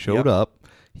showed up.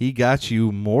 He got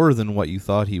you more than what you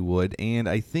thought he would, and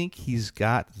I think he's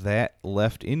got that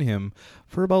left in him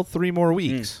for about 3 more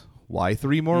weeks. Why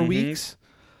 3 more weeks?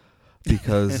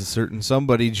 Because a certain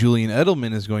somebody, Julian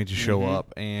Edelman, is going to show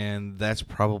up, and that's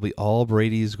probably all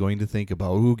Brady is going to think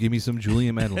about. Ooh, give me some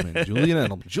Julian Edelman.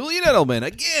 Julian Edelman,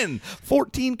 again,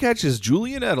 14 catches,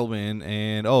 Julian Edelman,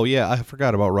 and oh, yeah, I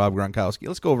forgot about Rob Gronkowski.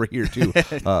 Let's go over here, too.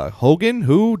 Hogan,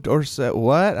 who? Dorsett,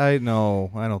 what? I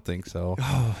don't think so.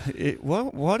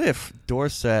 What if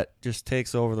Dorsett just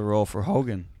takes over the role for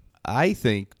Hogan? I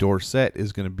think Dorsett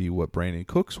is going to be what Brandon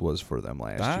Cooks was for them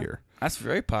last year. That's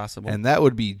very possible. And that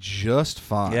would be just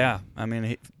fine. Yeah. I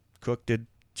mean,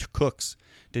 Cooks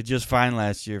did just fine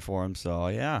last year for him, so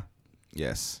yeah.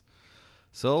 Yes.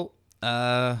 So,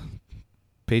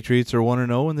 Patriots are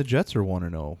 1-0 and the Jets are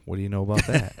 1-0. What do you know about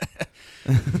that?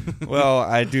 Well,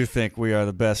 I do think we are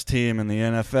the best team in the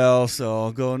NFL, so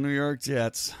I'll go New York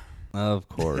Jets. Of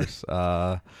course.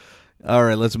 All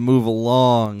right, let's move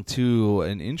along to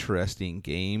an interesting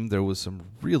game. There was some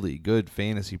really good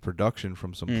fantasy production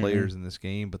from some players in this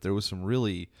game, but there was some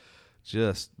really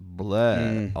just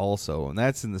bleh also, and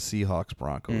that's in the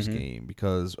Seahawks-Broncos game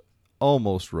because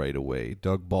almost right away,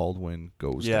 Doug Baldwin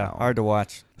goes down. Yeah, hard to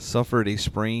watch. Suffered a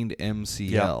sprained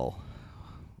MCL.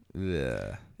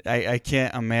 Yeah. I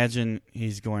can't imagine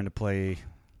he's going to play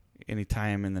any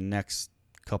time in the next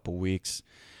couple weeks.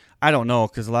 I don't know,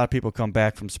 because a lot of people come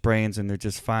back from sprains and they're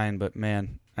just fine. But,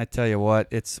 man, I tell you what,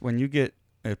 it's when you get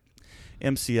an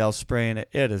MCL sprain,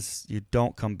 you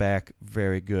don't come back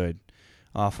very good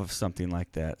off of something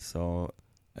like that. So,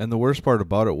 and the worst part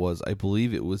about it was, I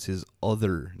believe it was his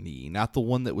other knee, not the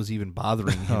one that was even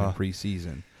bothering him in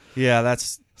preseason. Yeah,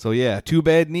 that's... So, yeah, 2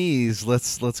 bad knees.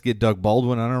 Let's get Doug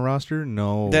Baldwin on our roster?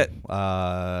 No.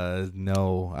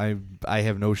 No. I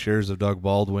have no shares of Doug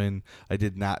Baldwin. I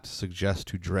did not suggest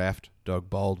to draft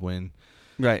Doug Baldwin.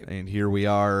 Right. And here we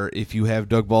are. If you have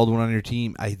Doug Baldwin on your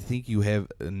team, I think you have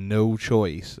no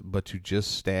choice but to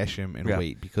just stash him and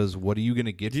wait, because what are you going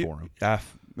to get for him?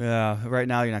 Right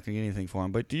now you're not going to get anything for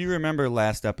him. But do you remember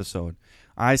last episode?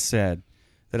 I said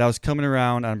that I was coming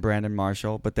around on Brandon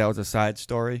Marshall, but that was a side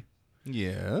story.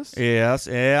 Yes. Yes,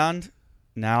 and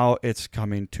now it's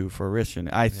coming to fruition.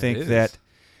 I think that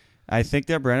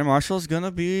Brandon Marshall is going to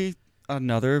be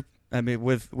another. I mean,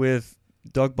 with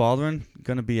Doug Baldwin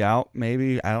going to be out,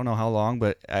 maybe I don't know how long,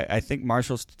 but I think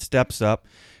Marshall steps up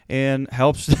and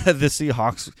helps the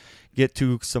Seahawks get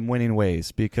to some winning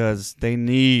ways because they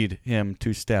need him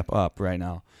to step up right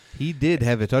now. He did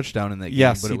have a touchdown in that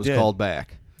game, but it was called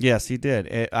back. Yes, he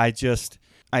did. I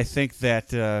think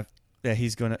that. That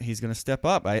he's gonna step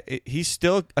up. He's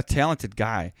still a talented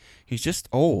guy. He's just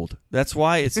old. That's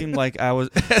why it seemed like I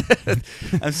was.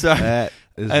 I'm sorry. That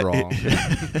is wrong.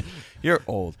 You're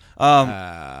old.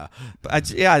 I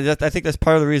think that's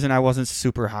part of the reason I wasn't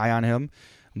super high on him.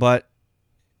 But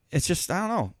it's just I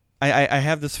don't know. I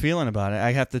have this feeling about it.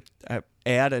 I have to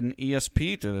add an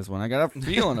ESP to this one. I got a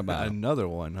feeling about it. Another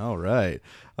one. All right.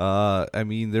 I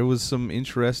mean, there was some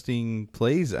interesting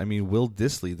plays. I mean, Will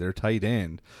Dissly, their tight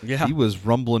end, he was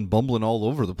rumbling, bumbling all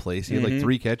over the place. He had like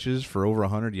 3 catches for over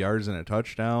 100 yards and a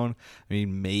touchdown. I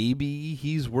mean, maybe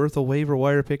he's worth a waiver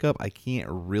wire pickup. I can't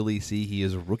really see. He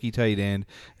is a rookie tight end,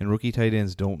 and rookie tight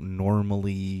ends don't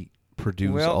normally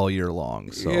produce all year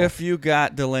long. So if you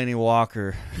got Delaney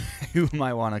Walker, you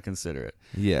might want to consider it.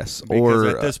 Yes.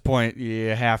 Because at this point, you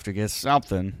have to get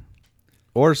something.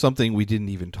 Or something we didn't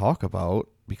even talk about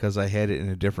because I had it in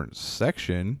a different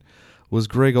section was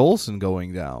Greg Olsen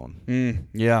going down.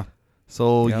 Yeah.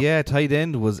 So, tight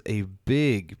end was a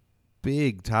big,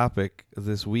 big topic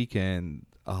this weekend.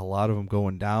 a lot of them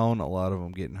going down, a lot of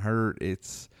them getting hurt.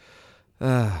 It's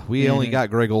we only got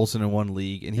Greg Olsen in one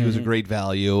league, and he was a great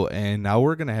value. And now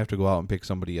we're gonna have to go out and pick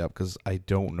somebody up because I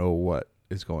don't know what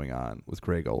is going on with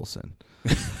Greg Olsen.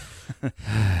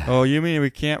 Oh, you mean we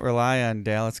can't rely on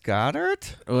Dallas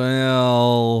Goedert?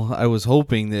 Well, I was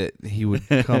hoping that he would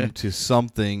come to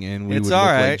something and we It's would all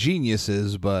look right. like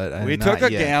geniuses, but We not took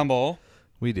a yet. gamble.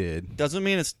 We did. Doesn't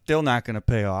mean it's still not going to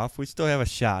pay off. We still have a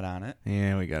shot on it.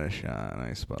 Yeah, we got a shot,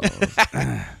 I suppose.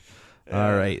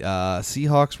 All right.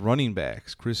 Seahawks running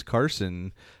backs. Chris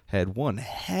Carson had one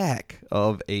heck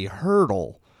of a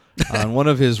hurdle on one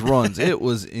of his runs. It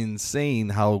was insane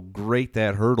how great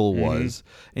that hurdle was.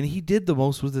 And he did the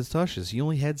most with his touches. He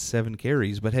only had 7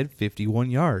 carries, but had 51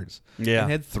 yards. Yeah.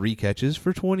 And had 3 catches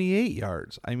for 28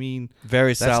 yards. I mean,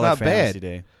 Very that's solid not fantasy bad.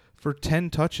 day. For 10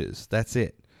 touches. That's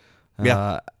it.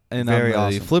 Yeah. And Very on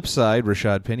the awesome. flip side,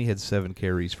 Rashad Penny had 7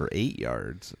 carries for 8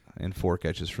 yards and 4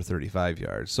 catches for 35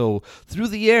 yards. So through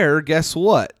the air, guess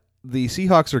what? The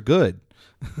Seahawks are good.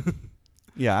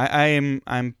 Yeah,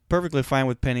 I'm perfectly fine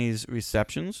with Penny's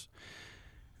receptions.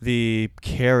 The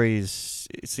carries,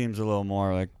 it seems a little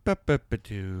more like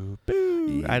boo.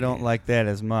 I don't like that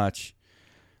as much.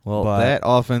 Well, But- that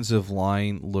offensive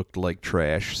line looked like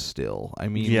trash still. I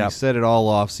mean, we Yep. said it all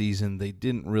off season. They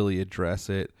didn't really address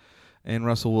it. And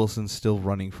Russell Wilson's still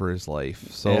running for his life.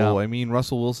 So, Yeah. I mean,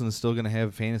 Russell Wilson is still going to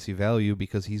have fantasy value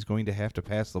because he's going to have to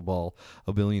pass the ball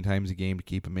a billion times a game to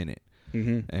keep him in it.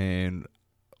 Mm-hmm. And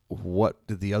what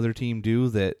did the other team do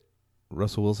that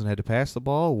Russell Wilson had to pass the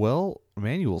ball? Well,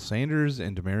 Emmanuel Sanders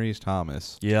and Demaryius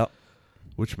Thomas, Yep.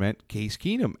 which meant Case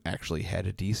Keenum actually had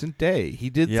a decent day. He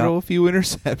did Yep. throw a few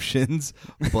interceptions,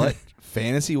 but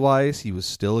fantasy-wise, he was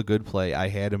still a good play. I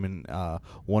had him in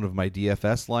one of my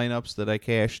DFS lineups that I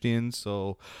cashed in,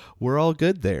 so we're all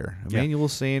good there. Yeah. Emmanuel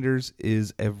Sanders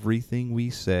is everything we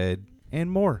said and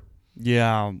more.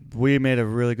 Yeah, we made a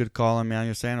really good call on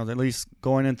Emmanuel Sanders, at least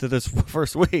going into this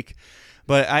first week.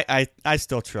 But I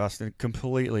still trust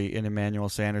completely in Emmanuel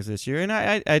Sanders this year. And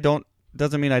I don't,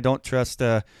 doesn't mean I don't trust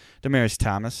Demaryius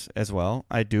Thomas as well.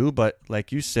 I do, but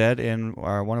like you said in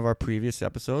one of our previous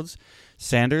episodes,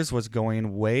 Sanders was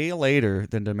going way later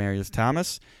than Demaryius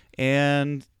Thomas,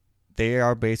 and they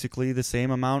are basically the same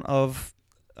amount of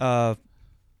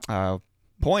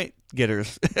point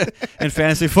getters in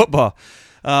fantasy football.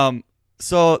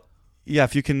 So yeah,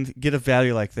 if you can get a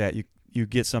value like that, you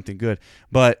get something good.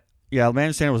 But yeah,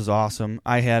 Emmanuel Sanders was awesome.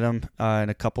 I had him in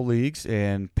a couple leagues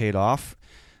and paid off.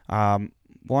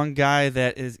 One guy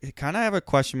that is kind of have a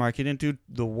question mark. He didn't do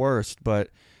the worst, but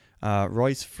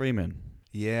Royce Freeman.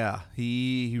 Yeah,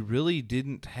 he really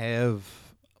didn't have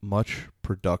much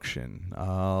production.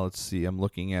 Let's see. I'm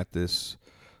looking at this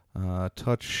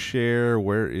touch share.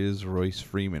 Where is Royce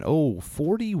Freeman? Oh,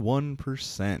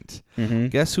 41%. Mm-hmm.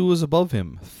 Guess who was above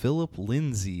him? Philip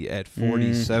Lindsay at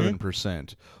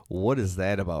 47%. What is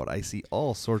that about? I see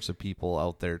all sorts of people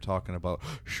out there talking about,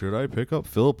 should I pick up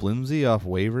Philip Lindsay off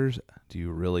waivers? Do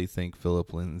you really think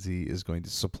Philip Lindsay is going to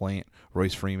supplant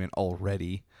Royce Freeman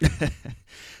already?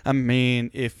 I mean,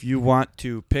 if you want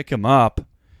to pick him up,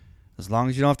 as long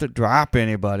as you don't have to drop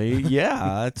anybody,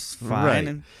 yeah, it's fine. Right.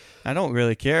 And I don't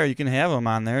really care. You can have him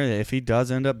on there. If he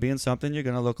does end up being something, you're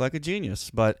going to look like a genius.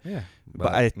 But Yeah.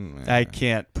 but I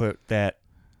can't put that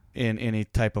in any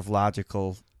type of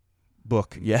logical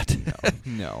book yet.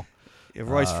 No.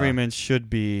 Royce Freeman should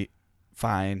be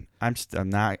fine. I'm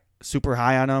not super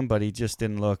high on him, but he just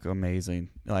didn't look amazing.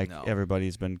 Like No.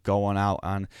 everybody's been going out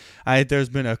on. There's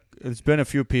been a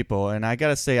few people, and I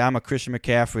gotta say I'm a Christian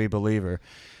McCaffrey believer,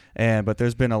 but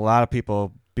there's been a lot of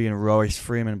people being Royce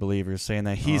Freeman believers saying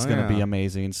that he's going to be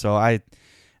amazing. So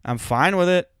I'm fine with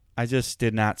it. I just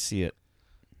did not see it.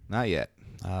 Not yet.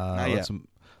 Not yet.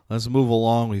 Let's move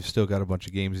along. We've still got a bunch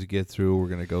of games to get through. We're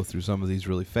going to go through some of these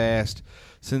really fast.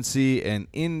 Cincy and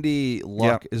Indy,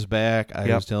 Luck is back.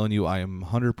 I was telling you I am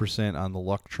 100% on the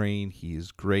Luck train. He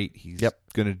is great. He's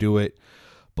going to do it.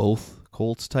 Both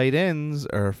Colts tight ends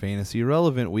are fantasy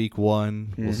relevant week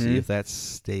 1. We'll see if that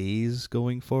stays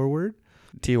going forward.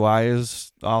 Ty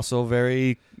is also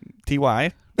very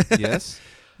Ty. Yes.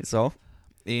 So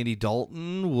Andy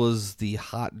Dalton was the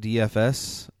hot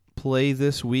DFS play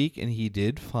this week, and he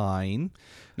did fine.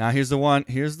 now here's the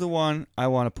one I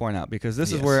want to point out, because this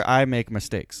is Yes. where I make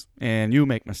mistakes and you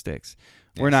make mistakes.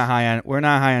 We're not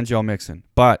high on Joe Mixon,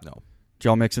 but No.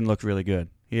 Joe Mixon looked really good.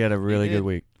 He had a really did. good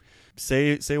week.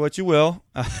 Say what you will.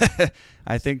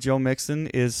 I think Joe Mixon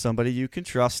is somebody you can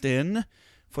trust in,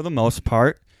 for the most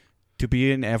part, to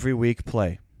be an every week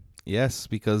play. Yes,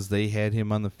 because they had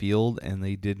him on the field, and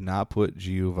they did not put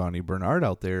Giovanni Bernard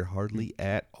out there hardly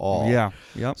at all. Yeah,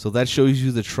 yep. So that shows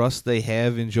you the trust they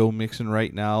have in Joe Mixon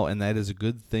right now, and that is a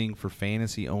good thing for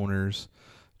fantasy owners.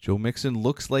 Joe Mixon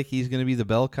looks like he's going to be the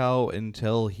bell cow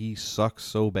until he sucks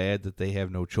so bad that they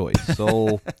have no choice.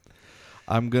 So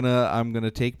I'm gonna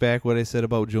take back what I said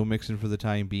about Joe Mixon for the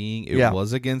time being. It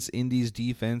was against Indy's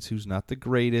defense, who's not the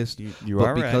greatest,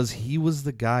 but because he was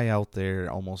the guy out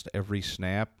there almost every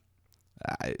snap,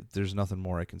 there's nothing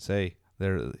more I can say.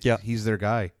 He's their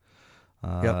guy.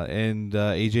 And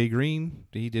AJ Green,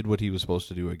 he did what he was supposed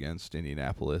to do against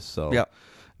Indianapolis. So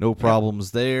no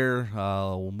problems there.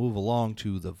 We'll move along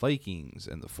to the Vikings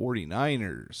and the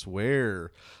 49ers,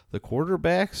 where the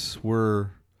quarterbacks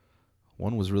were,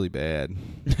 one was really bad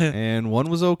and one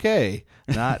was okay.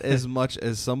 Not as much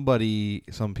as some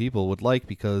people would like,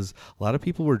 because a lot of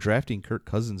people were drafting Kirk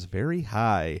Cousins very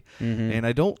high. Mm-hmm. And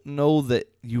I don't know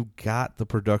that you got the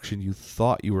production you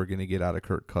thought you were going to get out of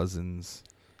Kirk Cousins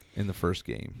in the first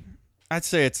game. I'd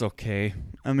say it's okay.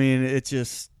 I mean,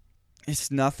 it's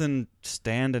nothing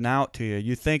standing out to you.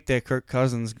 You think that Kirk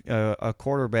Cousins, a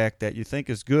quarterback that you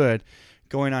think is good,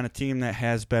 going on a team that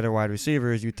has better wide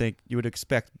receivers, you would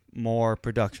expect more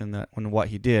production than what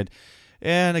he did.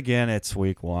 And again, it's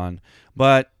week 1.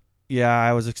 But yeah,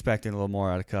 I was expecting a little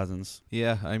more out of Cousins.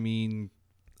 Yeah, I mean,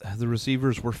 the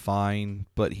receivers were fine,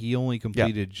 but he only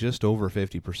completed just over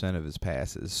 50% of his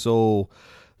passes. So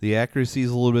the accuracy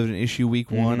is a little bit of an issue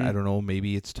week 1. I don't know,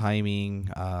 maybe it's timing.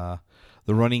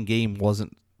 The running game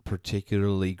wasn't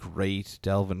particularly great.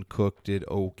 Dalvin Cook did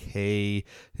okay.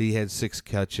 He had 6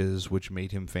 catches, which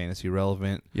made him fantasy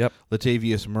relevant. Yep.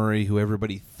 Latavius Murray, who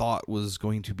everybody thought was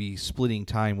going to be splitting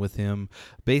time with him,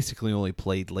 basically only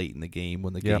played late in the game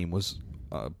when the game was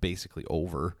basically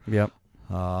over. Yep.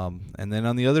 And then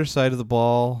on the other side of the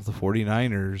ball, the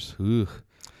 49ers,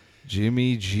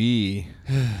 Jimmy G.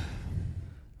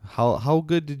 How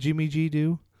good did Jimmy G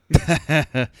do?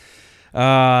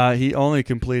 He only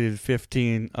completed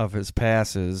 15 of his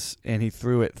passes, and he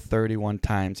threw it 31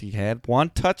 times. He had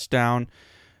 1 touchdown,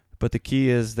 but the key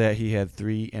is that he had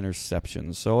 3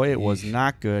 interceptions. So it was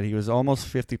not good. He was almost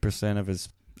 50% of his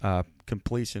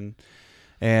completion.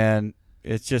 And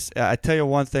it's just, I tell you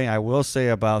one thing I will say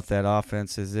about that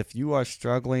offense is if you are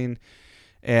struggling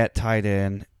at tight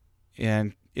end,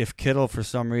 and if Kittle for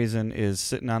some reason is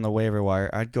sitting on the waiver wire,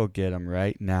 I'd go get him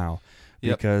right now.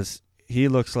 Yep. Because he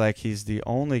looks like he's the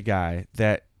only guy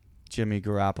that Jimmy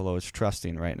Garoppolo is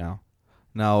trusting right now.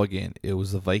 Now, again, it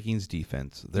was the Vikings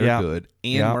defense. They're good.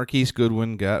 And Marquise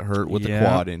Goodwin got hurt with the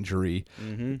quad injury.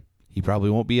 Mm-hmm. He probably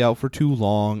won't be out for too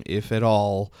long, if at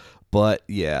all. But,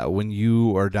 yeah, when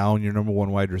you are down your number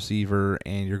 1 wide receiver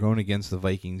and you're going against the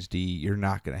Vikings D, you're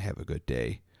not going to have a good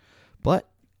day. But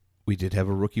we did have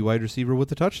a rookie wide receiver with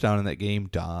a touchdown in that game,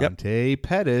 Dante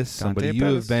Pettis, somebody you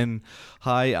have been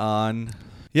high on.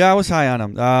 Yeah, I was high on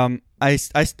him. I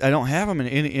don't have him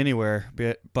anywhere,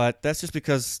 but that's just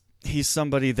because he's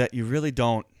somebody that you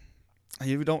don't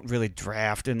really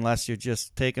draft unless you're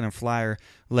just taking a flyer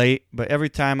late. But every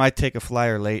time I take a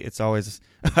flyer late, it's always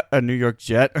a New York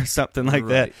Jet or something like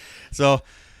that. So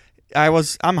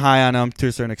I'm high on him to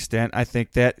a certain extent. I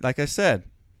think that, like I said,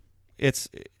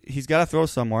 he's got to throw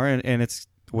somewhere, and it's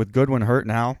with Goodwin hurt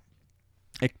now.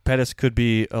 Pettis could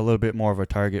be a little bit more of a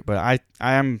target, but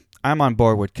I'm on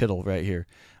board with Kittle right here.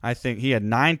 I think he had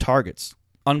 9 targets.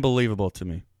 Unbelievable to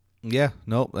me. Yeah,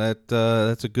 no,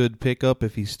 that's a good pickup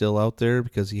if he's still out there,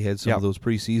 because he had some of those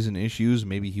preseason issues.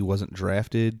 Maybe he wasn't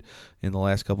drafted in the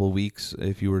last couple of weeks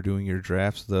if you were doing your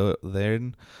drafts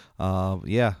then.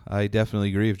 Yeah, I definitely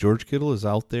agree. If George Kittle is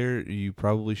out there, you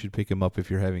probably should pick him up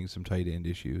if you're having some tight end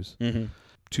issues. Mm-hmm.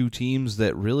 2 teams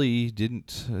that really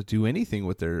didn't do anything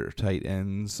with their tight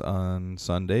ends on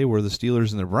Sunday were the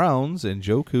Steelers and the Browns, and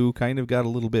Njoku kind of got a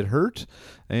little bit hurt,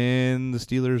 and the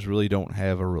Steelers really don't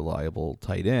have a reliable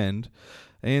tight end,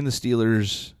 and the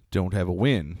Steelers don't have a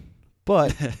win,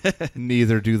 but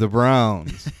neither do the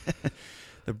Browns.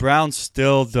 The Browns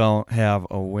still don't have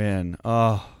a win.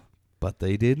 Oh, but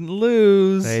they didn't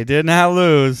lose. They did not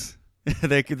lose.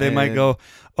 They might go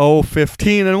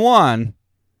 0-15-1.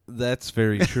 That's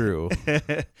very true.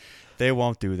 They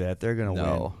won't do that. They're going to win.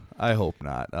 No, I hope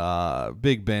not.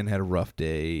 Big Ben had a rough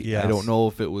day. Yes. I don't know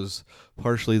if it was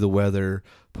partially the weather,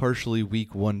 partially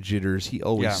week 1 jitters. He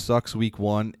always sucks week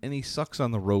 1, and he sucks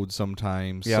on the road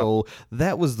sometimes. Yep. So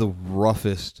that was the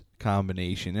roughest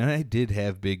combination. And I did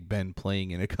have Big Ben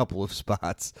playing in a couple of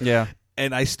spots. Yeah.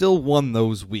 And I still won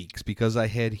those weeks because I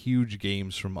had huge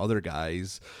games from other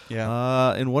guys.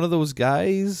 Yeah. And one of those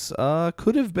guys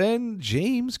could have been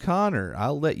James Conner.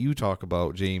 I'll let you talk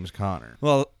about James Conner.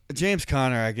 Well, James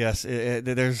Conner, I guess,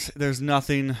 there's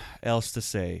nothing else to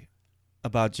say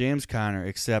about James Conner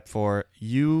except for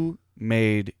you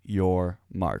made your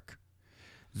mark.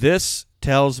 This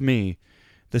tells me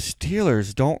the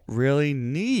Steelers don't really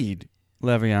need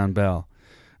Le'Veon Bell.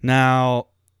 Now,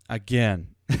 again,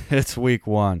 it's week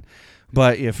 1.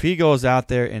 But if he goes out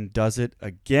there and does it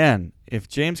again, if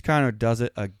James Conner does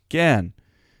it again,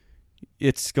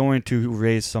 it's going to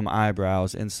raise some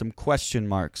eyebrows and some question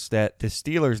marks that the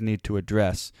Steelers need to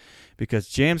address, because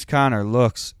James Conner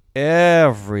looks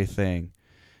everything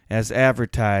as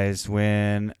advertised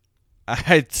when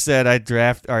I said I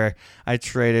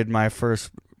traded my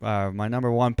my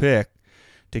number 1 pick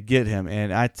to get him,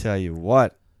 and I tell you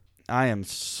what, I am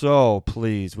so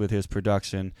pleased with his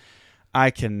production.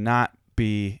 I cannot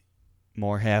be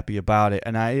more happy about it,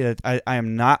 and I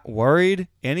am not worried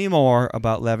anymore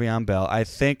about Le'Veon Bell. I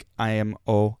think I am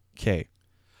okay.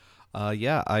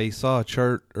 Yeah, I saw a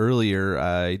chart earlier.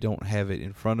 I don't have it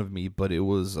in front of me, but it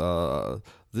was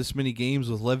this many games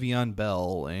with Le'Veon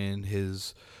Bell and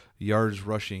his yards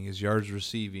rushing, his yards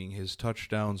receiving, his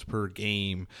touchdowns per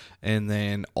game, and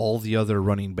then all the other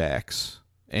running backs.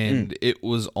 And it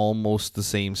was almost the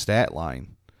same stat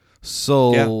line.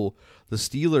 So the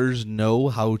Steelers know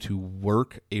how to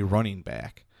work a running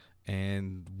back,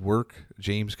 and work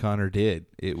James Conner did.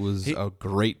 It was a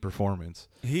great performance.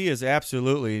 He is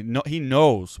absolutely he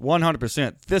knows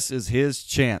 100% this is his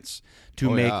chance to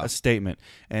make a statement,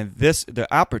 and the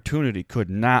opportunity could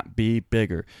not be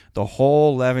bigger. The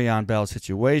whole Le'Veon Bell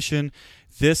situation,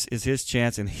 this is his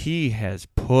chance, and he has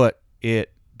put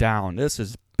it down. This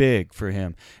is big for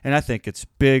him, and I think it's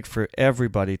big for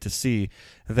everybody to see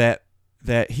that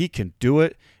he can do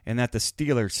it, and that the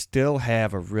Steelers still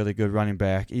have a really good running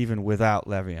back even without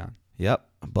Le'Veon. Yep,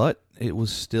 but it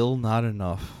was still not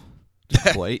enough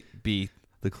to quite beat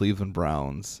the Cleveland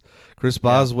Browns. Chris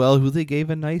Boswell, who they gave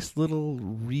a nice little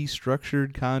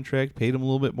restructured contract, paid him a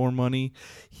little bit more money.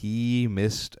 He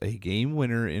missed a game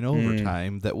winner in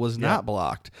overtime that was not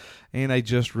blocked. And I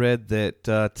just read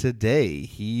that today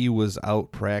he was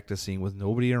out practicing with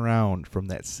nobody around from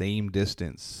that same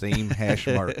distance, same hash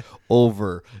mark,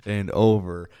 over and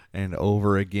over and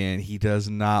over again. He does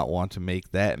not want to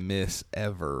make that miss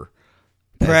ever.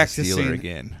 Practicing Steeler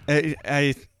again.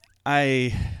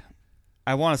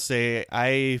 I want to say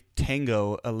I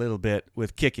tango a little bit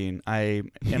with kicking. I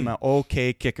am an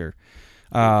okay kicker.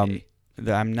 I'm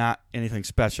not anything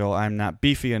special. I'm not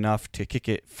beefy enough to kick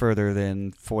it further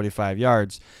than 45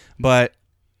 yards. But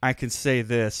I can say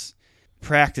this,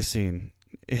 practicing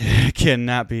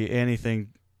cannot be anything.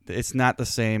 It's not the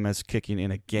same as kicking in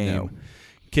a game. No.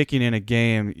 Kicking in a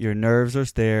game, your nerves are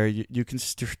there. You can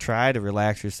try to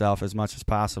relax yourself as much as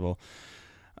possible.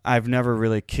 I've never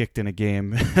really kicked in a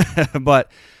game,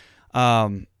 but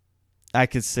I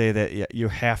could say that you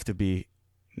have to be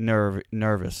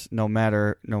nervous.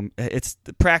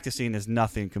 Practicing is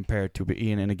nothing compared to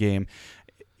being in a game.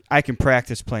 I can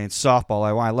practice playing softball.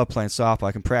 I love playing softball.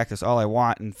 I can practice all I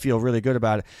want and feel really good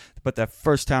about it. But the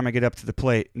first time I get up to the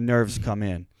plate, nerves come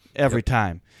in every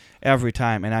time,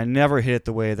 and I never hit it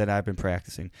the way that I've been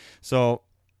practicing. So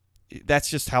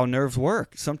that's just how nerves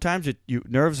work. Sometimes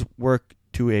nerves work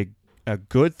to a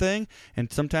good thing,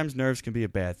 and sometimes nerves can be a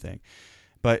bad thing.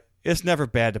 But it's never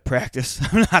bad to practice.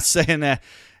 I'm not saying that,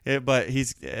 but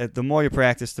the more you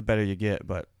practice, the better you get.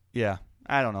 But yeah,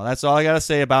 I don't know. That's all I got to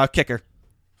say about a kicker.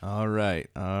 All right.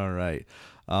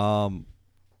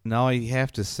 Now I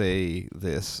have to say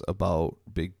this about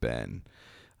Big Ben.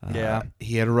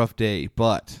 He had a rough day,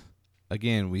 but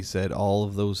again, we said all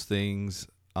of those things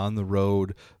on the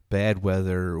road, bad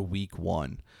weather, week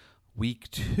 1. Week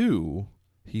 2,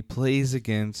 he plays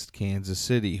against Kansas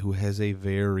City, who has a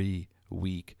very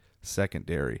weak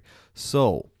secondary.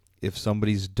 So if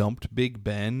somebody's dumped Big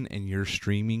Ben and you're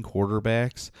streaming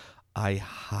quarterbacks, I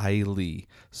highly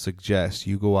suggest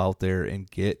you go out there and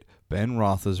get Ben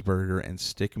Roethlisberger and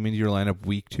stick him into your lineup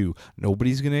week 2.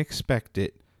 Nobody's going to expect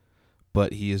it,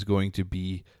 but he is going to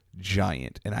be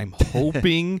giant. And I'm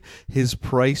hoping his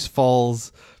price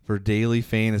falls for daily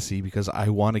fantasy, because I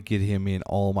want to get him in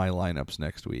all my lineups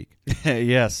next week.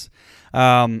 Yes.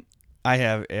 I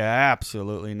have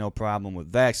absolutely no problem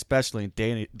with that, especially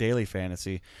in daily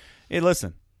fantasy. Hey,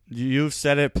 listen, you've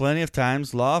said it plenty of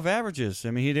times, law of averages.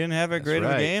 I mean, he didn't have a great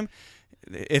of a game.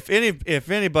 If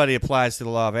anybody applies to the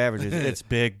law of averages, it's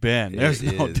Big Ben. There's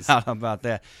no doubt about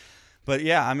that. But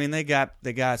yeah, I mean, they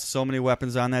got so many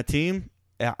weapons on that team.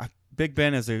 Big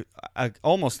Ben is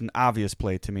almost an obvious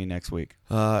play to me next week.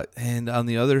 And on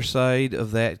the other side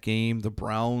of that game, the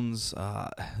Browns,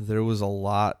 there was a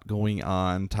lot going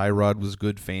on. Tyrod was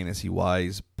good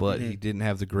fantasy-wise, but he didn't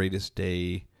have the greatest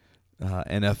day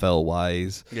NFL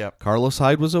wise. Yep. Carlos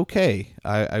Hyde was okay.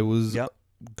 I was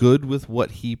good with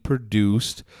what he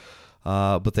produced,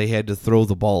 but they had to throw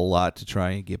the ball a lot to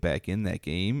try and get back in that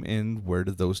game. And where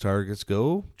did those targets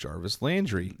go? Jarvis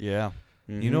Landry. Yeah.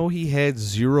 Mm-hmm. You know, he had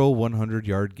 0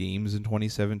 100-yard games in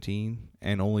 2017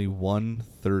 and only one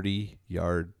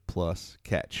 30-yard plus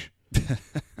catch.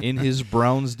 In his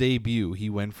Browns debut, he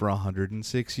went for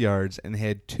 106 yards and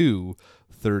had 2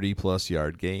 30-plus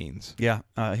yard gains. Yeah,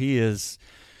 he is.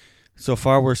 So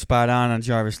far, we're spot on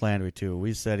Jarvis Landry, too.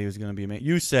 We said he was going to be –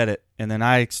 you said it, and then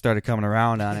I started coming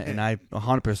around on it, and I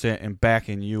 100% am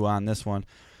backing you on this one.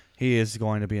 He is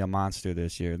going to be a monster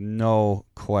this year, no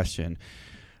question.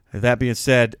 That being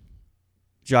said,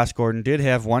 Josh Gordon did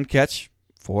have one catch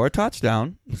for a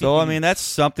touchdown. So, I mean, that's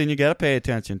something you got to pay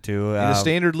attention to. In a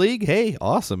standard league, hey,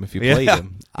 awesome if you played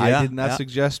him. I did not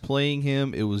suggest playing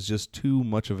him. It was just too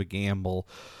much of a gamble.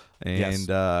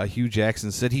 And Hugh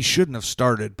Jackson said he shouldn't have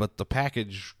started, but the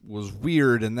package was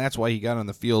weird, and that's why he got on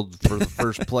the field for the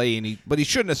first play. But he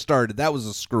shouldn't have started. That was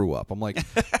a screw up. I'm like,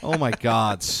 oh my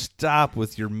God, stop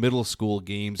with your middle school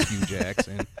games, Hugh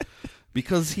Jackson.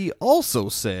 Because he also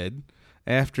said,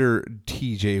 after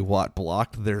T.J. Watt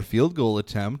blocked their field goal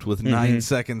attempt with 9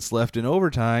 seconds left in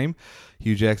overtime,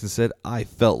 Hugh Jackson said, I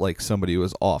felt like somebody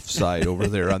was offside over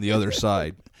there on the other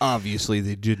side. Obviously,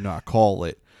 they did not call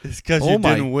it. It's because you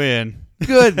didn't win.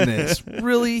 Goodness.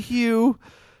 Really, Hugh?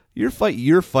 You're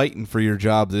fighting for your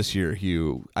job this year,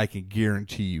 Hugh. I can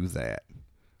guarantee you that.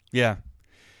 Yeah.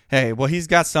 Hey, well, he's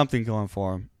got something going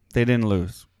for him. They didn't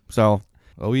lose. So,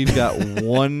 well, we've got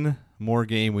one more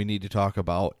game we need to talk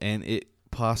about, and it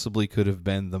possibly could have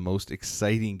been the most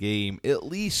exciting game, at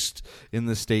least in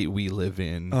the state we live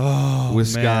in,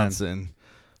 Wisconsin. Man.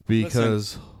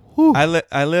 Because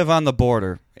I live on the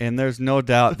border, and there's no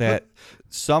doubt that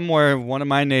somewhere one of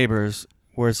my neighbors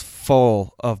was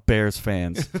full of Bears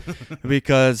fans.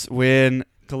 Because when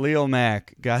Khalil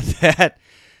Mack got that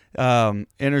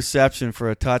interception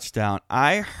for a touchdown,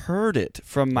 I heard it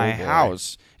from my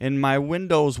house, and my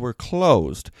windows were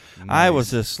closed. Nice. I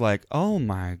was just like, oh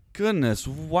my goodness,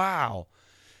 wow.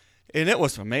 And it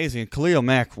was amazing. Khalil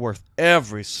Mack worth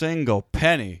every single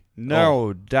penny,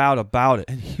 no doubt about it.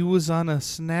 And he was on a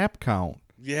snap count.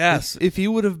 Yes. If he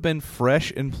would have been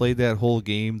fresh and played that whole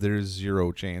game, there's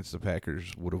zero chance the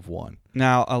Packers would have won.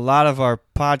 Now, a lot of our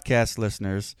podcast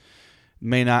listeners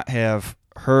may not have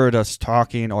heard us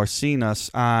talking or seen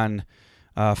us on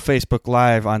Facebook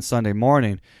Live on Sunday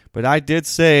morning, but I did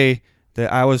say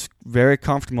that I was very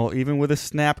comfortable, even with a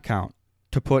snap count,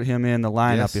 to put him in the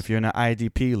lineup if you're in an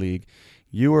IDP league.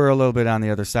 You were a little bit on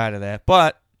the other side of that,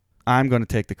 but I'm going to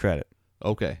take the credit.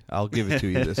 Okay, I'll give it to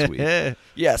you this week.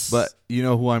 Yes. But you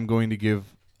know who I'm going to give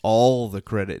all the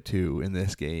credit to in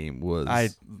this game was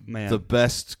the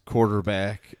best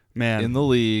quarterback in the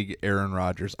league, Aaron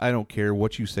Rodgers. I don't care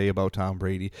what you say about Tom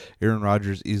Brady. Aaron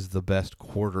Rodgers is the best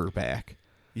quarterback.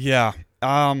 Yeah.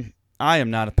 I am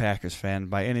not a Packers fan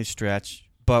by any stretch,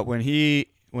 but when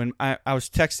I was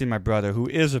texting my brother, who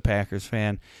is a Packers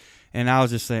fan, and I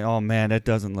was just saying, oh, man, that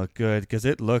doesn't look good, because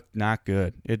it looked not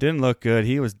good. It didn't look good.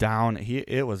 He was down.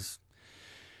 It was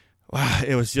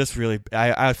just really –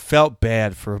 I felt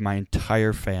bad for my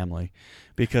entire family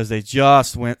because they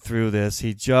just went through this.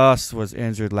 He just was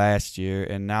injured last year,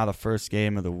 and now the first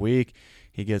game of the week,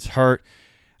 he gets hurt.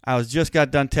 I just got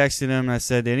done texting him, and I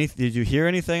said, did you hear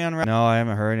anything on – No, I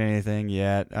haven't heard anything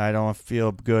yet. I don't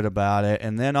feel good about it.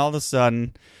 And then all of a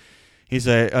sudden – he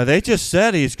said, they just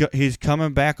said he's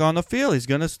coming back on the field. He's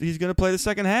gonna play the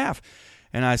second half.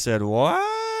 And I said,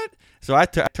 what? So I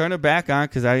turned it back on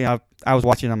because I was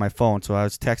watching on my phone, so I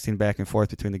was texting back and forth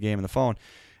between the game and the phone.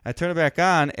 I turned it back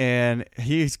on, and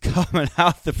he's coming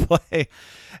out to play,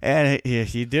 and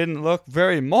he didn't look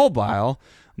very mobile.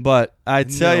 But I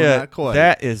tell you,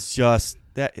 that is just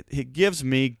that. It gives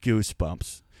me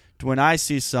goosebumps when I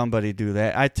see somebody do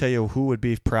that. I tell you, who would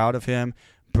be proud of him?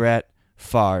 Brett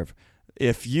Favre.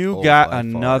 If you got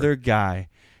another guy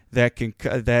that can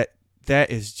that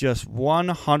is just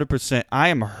 100%, I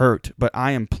am hurt, but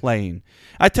I am playing.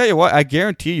 I tell you what, I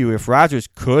guarantee you, if Rodgers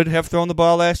could have thrown the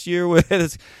ball last year with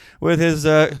his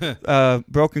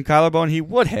broken collarbone, he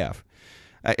would have.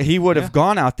 He would have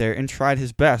gone out there and tried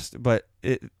his best. But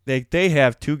they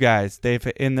have two guys they've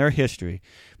in their history,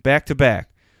 back to back,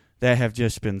 that have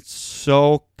just been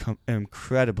so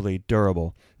incredibly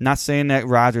durable. Not saying that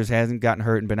Rodgers hasn't gotten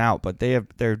hurt and been out, but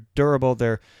they're durable.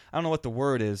 I don't know what the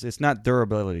word is. It's not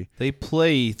durability. They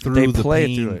play through the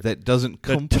pain that doesn't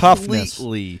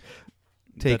completely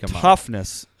take them out. The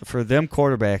toughness for them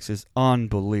quarterbacks is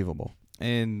unbelievable.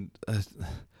 And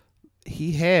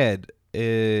he had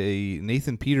a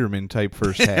Nathan Peterman type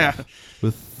first half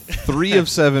with 3 of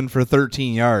 7 for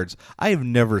 13 yards. I have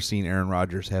never seen Aaron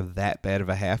Rodgers have that bad of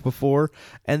a half before,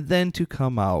 and then to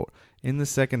come out in the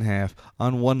second half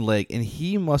on one leg, and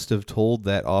he must have told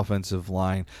that offensive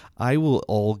line,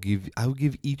 I'll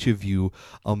give each of you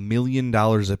 $1 million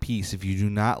apiece if you do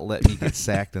not let me get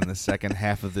sacked in the second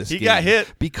half of this game. He got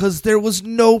hit because there was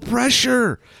no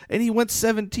pressure, and he went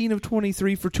 17 of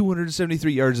 23 for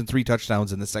 273 yards and 3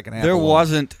 touchdowns in the second half. There alone.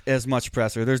 wasn't as much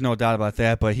pressure. There's no doubt about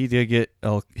that, but he did get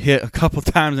hit a couple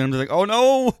times, and I'm just like, oh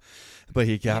no. But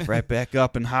he got right back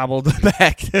up and hobbled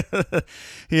back.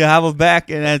 He hobbled back,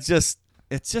 and it's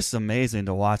just amazing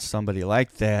to watch somebody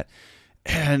like that.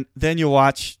 And then you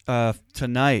watch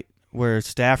tonight where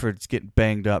Stafford's getting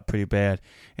banged up pretty bad,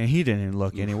 and he didn't even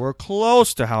look anywhere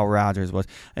close to how Rodgers was.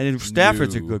 And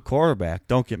Stafford's a good quarterback,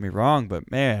 don't get me wrong,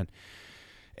 but man,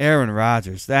 Aaron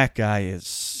Rodgers, that guy is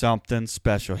something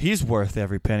special. He's worth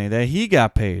every penny that he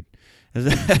got paid.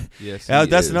 Yes,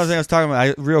 that's another thing I was talking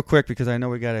about. Real quick, because I know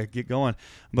we got to get going.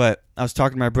 But I was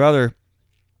talking to my brother,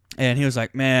 and he was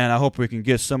like, "Man, I hope we can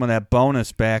get some of that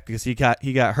bonus back because he got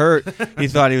hurt. He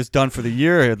thought he was done for the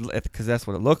year because that's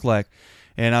what it looked like."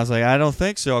 And I was like, "I don't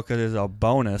think so because it's a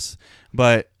bonus."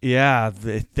 But yeah,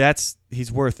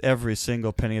 he's worth every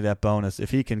single penny of that bonus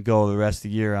if he can go the rest of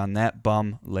the year on that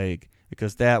bum leg,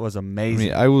 because that was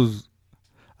amazing. I mean,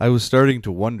 I was starting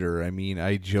to wonder. I mean,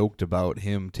 I joked about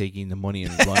him taking the money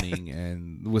and running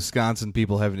and Wisconsin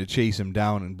people having to chase him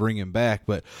down and bring him back,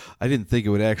 but I didn't think it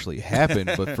would actually happen.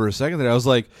 But for a second there, I was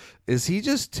like, is he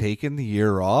just taking the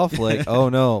year off? Like, oh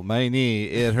no, my knee,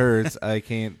 it hurts. I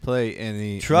can't play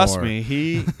anymore. Trust me,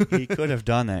 he could have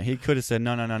done that. He could have said,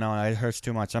 no, it hurts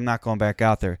too much. I'm not going back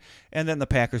out there. And then the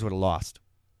Packers would have lost.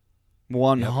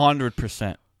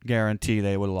 100%. Guarantee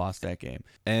they would have lost that game.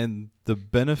 And the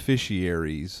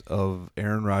beneficiaries of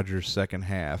Aaron Rodgers' second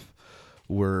half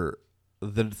were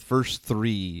the first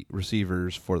 3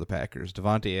 receivers for the Packers.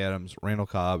 Devontae Adams, Randall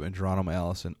Cobb, and Geronimo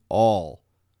Allison all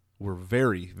were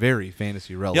very, very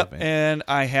fantasy relevant. Yep, and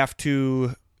I have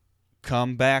to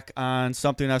come back on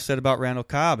something I've said about Randall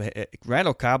Cobb.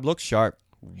 Randall Cobb looks sharp.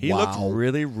 He looks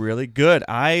really, really good.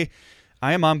 I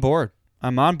am on board.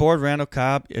 I'm on board Randall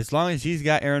Cobb. As long as he's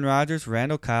got Aaron Rodgers,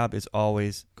 Randall Cobb is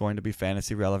always going to be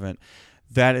fantasy relevant.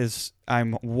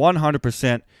 I'm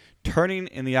 100% turning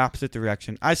in the opposite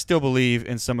direction. I still believe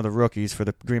in some of the rookies for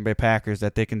the Green Bay Packers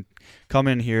that they can come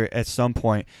in here at some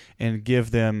point and give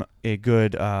them a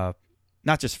good, not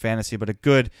just fantasy, but a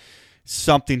good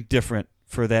something different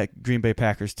for that Green Bay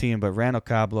Packers team. But Randall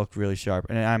Cobb looked really sharp,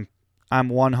 and I'm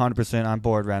 100% on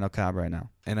board Randall Cobb right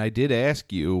now. And I did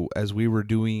ask you, as we were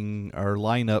doing our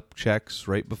lineup checks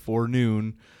right before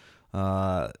noon,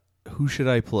 who should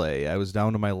I play? I was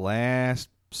down to my last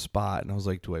spot, and I was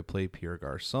like, do I play Pierre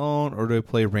Garçon or do I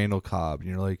play Randall Cobb? And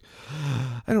you're like,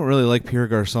 I don't really like Pierre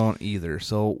Garçon either.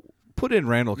 So put in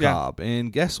Randall Cobb,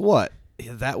 and guess what?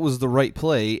 That was the right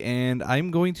play, and I'm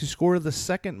going to score the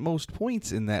second most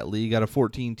points in that league out of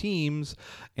 14 teams,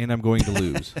 and I'm going to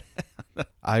lose.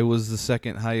 I was the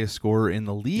second highest scorer in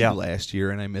the league last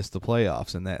year, and I missed the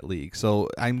playoffs in that league. So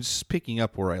I'm just picking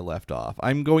up where I left off.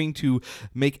 I'm going to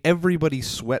make everybody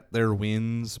sweat their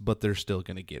wins, but they're still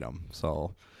going to get them.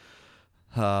 So,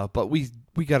 but we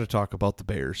got to talk about the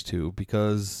Bears too,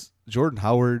 because Jordan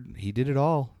Howard, he did it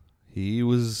all. He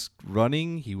was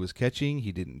running, he was catching,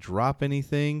 he didn't drop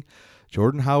anything.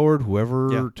 Jordan Howard,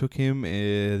 whoever took him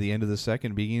at the end of the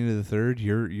second, beginning of the third,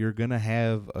 you're gonna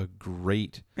have a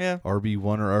great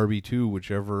RB1 or RB2,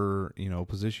 whichever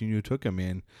position you took him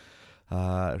in.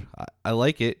 I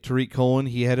like it. Tariq Cohen,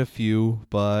 he had a few,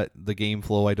 but the game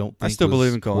flow I don't think I still was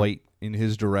believe in Cohen. Quite in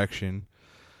his direction.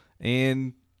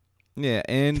 And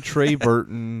Trey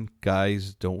Burton,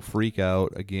 guys, don't freak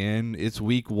out. Again, it's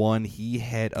week 1. He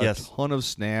had a ton of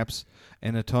snaps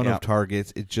and a ton of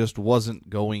targets. It just wasn't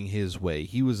going his way.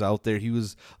 He was out there. He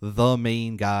was the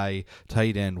main guy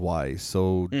tight end wise.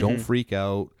 So don't freak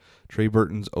out. Trey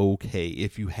Burton's okay.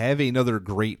 If you have another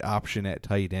great option at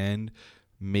tight end,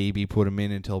 maybe put him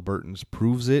in until Burton's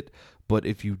proves it. But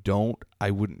if you don't,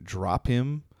 I wouldn't drop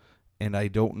him. And I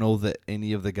don't know that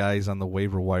any of the guys on the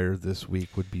waiver wire this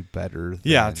week would be better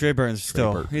than Trey Burton's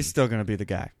he's still going to be the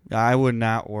guy. I would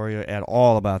not worry at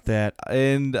all about that.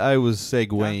 And I was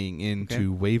segueing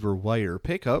into waiver wire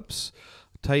pickups.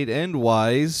 Tight end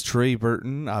wise, Trey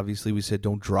Burton, obviously we said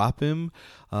don't drop him.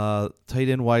 Tight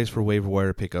end wise for waiver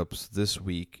wire pickups this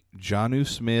week, Jonnu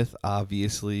Smith,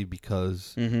 obviously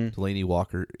because Delaney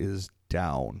Walker is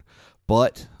down.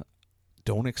 But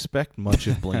don't expect much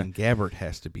if Blaine Gabbert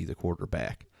has to be the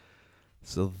quarterback.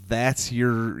 So that's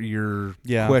your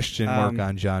question mark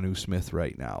on Jonnu Smith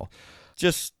right now.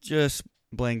 just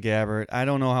Blaine Gabbert. I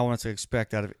don't know how much to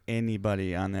expect out of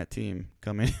anybody on that team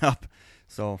coming up.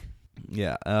 So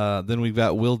Yeah. Then we've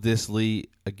got Will Dissly.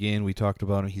 Again, we talked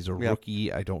about him. He's a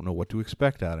rookie. I don't know what to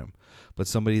expect out of him. But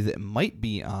somebody that might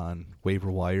be on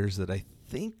waiver wires that I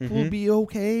think will be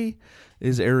okay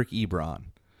is Eric Ebron.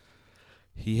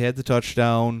 He had the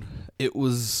touchdown. It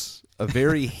was a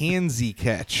very handsy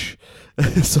catch.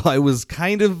 So I was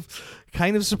kind of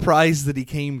surprised that he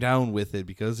came down with it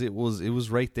because it was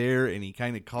right there and he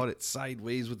kind of caught it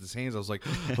sideways with his hands. I was like,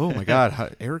 oh my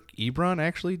God, Eric Ebron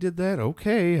actually did that?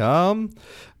 Okay.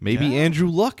 Maybe Andrew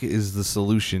Luck is the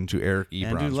solution to Eric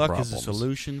Ebron's Andrew Luck problems. is a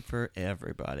solution for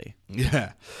everybody.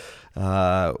 Yeah.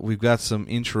 We've got some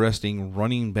interesting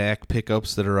running back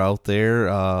pickups that are out there.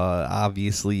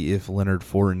 Obviously, if Leonard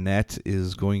Fournette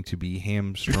is going to be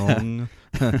hamstrung,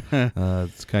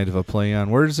 it's kind of a play on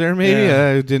words there, maybe.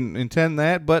 Yeah. I didn't intend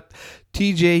that, but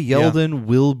TJ Yeldon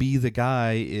will be the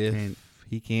guy if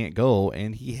he can't go,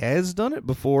 and he has done it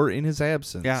before in his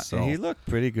absence. Yeah, so. and he looked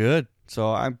pretty good. So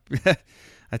I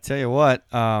tell you what.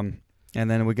 And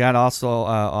then we got also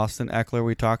Austin Eckler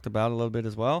we talked about a little bit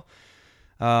as well.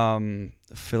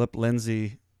 Philip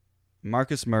Lindsay,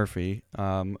 Marcus Murphy.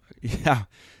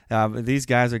 These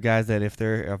guys are guys that if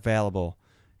they're available,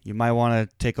 you might want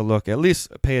to take a look, at least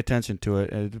pay attention to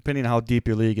it, depending on how deep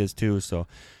your league is too. So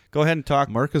go ahead and talk.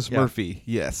 Marcus Murphy,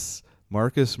 yes.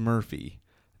 Marcus Murphy.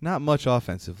 Not much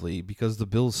offensively because the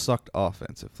Bills sucked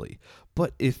offensively.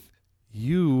 But if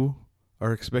you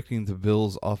are expecting the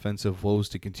Bills' offensive woes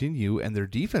to continue and their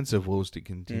defensive woes to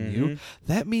continue,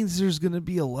 that means there's going to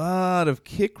be a lot of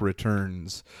kick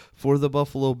returns for the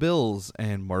Buffalo Bills,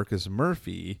 and Marcus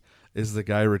Murphy is the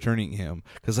guy returning him.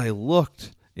 Because I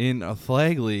looked in a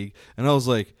flag league, and I was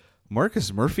like,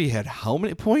 Marcus Murphy had how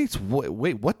many points?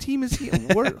 Wait, what team is he? He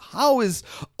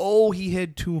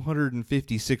had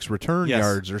 256 return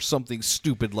yards or something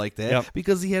stupid like that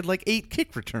because he had like 8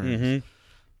 kick returns.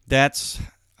 That's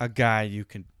a guy you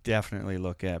can definitely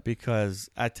look at because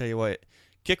I tell you what,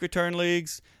 kick return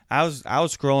leagues, I was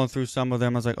scrolling through some of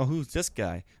them. I was like, oh, who's this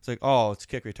guy? It's like, oh, it's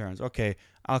kick returns. Okay,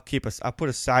 I'll put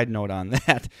a side note on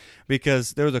that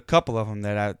because there was a couple of them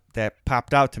that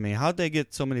popped out to me. How'd they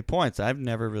get so many points? I've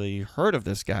never really heard of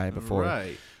this guy before.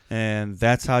 Right. And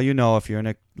that's how you know if you're in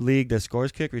a league that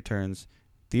scores kick returns,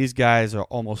 these guys are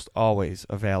almost always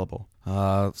available.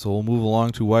 So we'll move along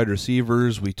to wide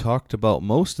receivers. We talked about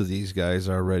most of these guys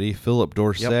already. Philip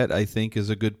Dorsett, I think, is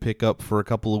a good pickup for a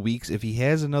couple of weeks. If he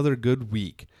has another good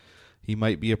week, he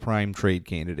might be a prime trade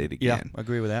candidate again. Yeah, I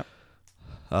agree with that.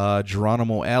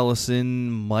 Geronimo Allison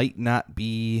might not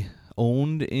be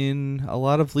owned in a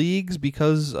lot of leagues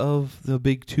because of the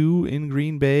big 2 in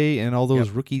Green Bay and all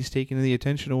those rookies taking the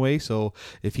attention away. So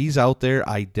if he's out there,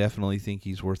 I definitely think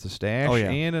he's worth a stash. Oh, yeah.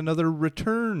 And another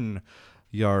return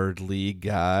yard league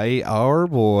guy, our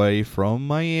boy from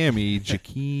Miami,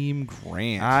 Jakeem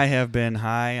Grant. I have been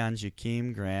high on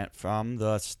Jakeem Grant from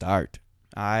the start.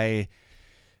 I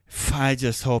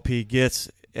just hope he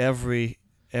gets every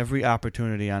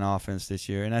opportunity on offense this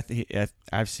year, and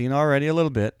I've seen already a little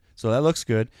bit, so that looks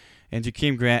good. And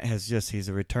Jakeem Grant he's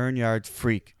a return yards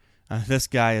freak. This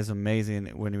guy is amazing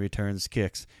when he returns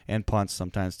kicks and punts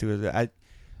sometimes too.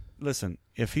 Listen,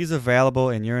 if he's available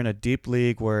and you're in a deep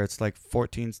league where it's like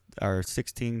 14 or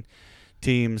 16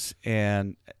 teams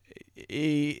and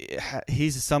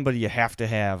he's somebody you have to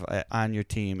have on your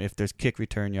team if there's kick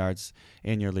return yards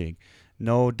in your league.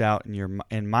 No doubt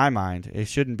in my mind. It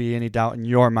shouldn't be any doubt in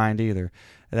your mind either.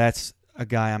 That's a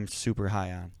guy I'm super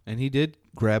high on. And he did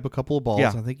grab a couple of balls.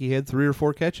 Yeah. I think he had 3 or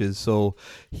 4 catches. So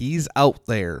he's out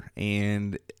there,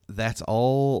 and that's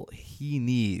all he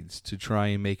needs to try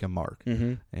and make a mark.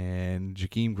 And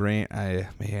Jakeem Grant, I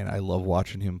love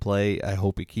watching him play. I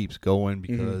hope it keeps going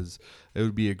because it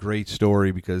would be a great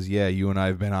story because, you and I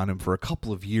have been on him for a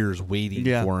couple of years waiting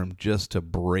for him just to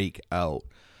break out.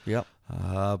 Yep.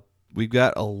 We've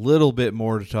got a little bit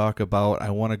more to talk about. I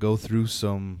want to go through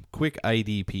some quick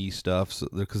IDP stuff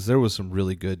because there was some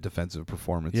really good defensive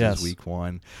performances week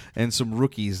 1 and some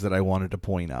rookies that I wanted to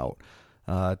point out.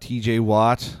 TJ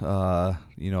Watt,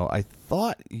 I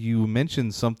thought you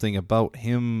mentioned something about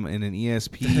him in an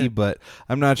ESP, but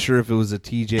I'm not sure if it was a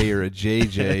TJ or a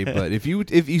JJ. But if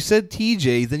you said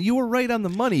TJ, then you were right on the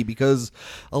money because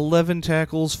 11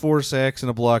 tackles, 4 sacks, and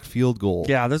a blocked field goal.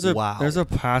 Yeah, there's a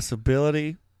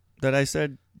possibility that I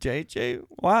said JJ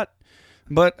Watt,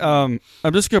 but I'm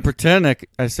just gonna pretend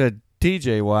I said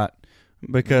TJ Watt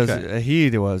because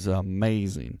he was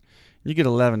amazing. You get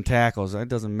 11 tackles. It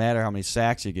doesn't matter how many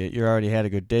sacks you get. You already had a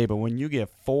good day. But when you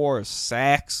get 4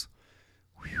 sacks,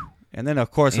 And then,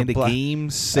 of course, And a a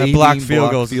game-saving blocked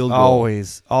field goal is field goal.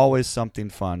 always something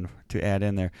fun to add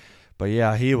in there. But,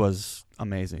 yeah, he was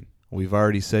amazing. We've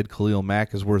already said Khalil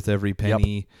Mack is worth every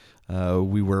penny.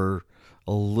 We were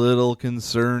a little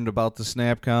concerned about the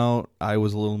snap count. I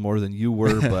was a little more than you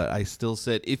were, but I still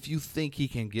said if you think he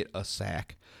can get a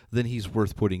sack, then he's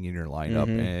worth putting in your lineup.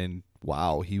 And,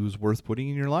 wow, he was worth putting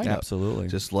in your lineup. Absolutely.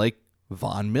 Just like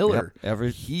Von Miller.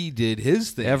 Yep. He did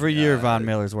his thing. Every year, Von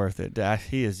Miller's worth it.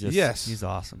 He is just, Yes. he's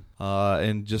awesome.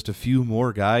 And just a few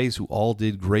more guys who all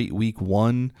did great week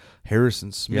one.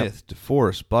 Harrison Smith,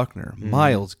 DeForest Buckner,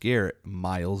 Myles Garrett,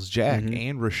 Miles Jack,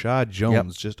 and Rashad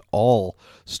Jones just all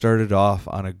started off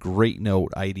on a great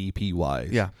note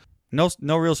IDP-wise. Yeah.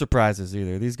 No real surprises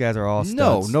either. These guys are all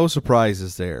studs. No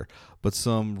surprises there. But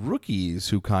some rookies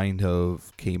who kind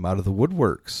of came out of the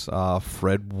woodworks.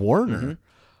 Fred Warner.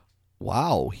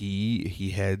 Wow,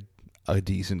 he had a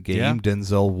decent game. Yeah.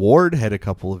 Denzel Ward had a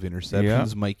couple of interceptions. Yeah.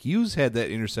 Mike Hughes had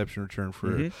that interception return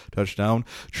for a touchdown.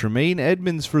 Tremaine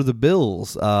Edmonds for the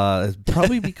Bills.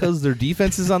 Probably because their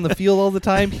defense is on the field all the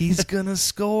time, he's going to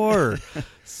score.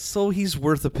 So he's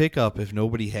worth a pickup if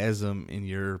nobody has him and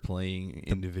you're playing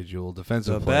individual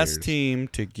defensive players. The best team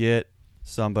to get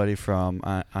somebody from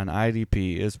on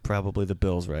IDP is probably the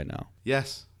Bills right now.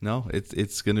 Yes. No,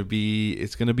 it's gonna be a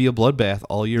bloodbath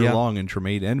all year long, and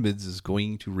Tremaine Edmonds is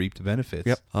going to reap the benefits.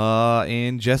 Yep.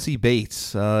 And Jesse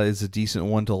Bates is a decent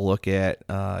one to look at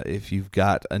if you've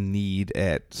got a need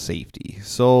at safety.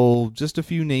 So just a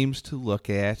few names to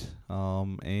look at,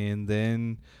 and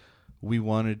then we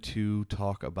wanted to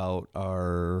talk about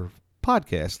our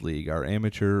podcast league, our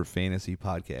amateur fantasy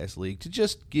podcast league, to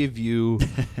just give you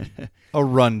a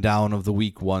rundown of the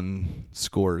week one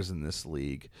scores in this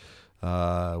league.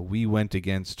 We went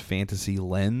against Fantasy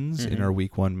Lens in our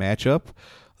week one matchup.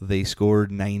 They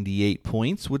scored 98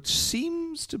 points, which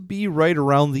seems to be right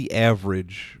around the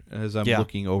average as I'm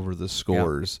looking over the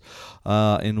scores.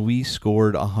 And we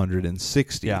scored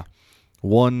 160.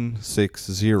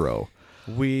 160.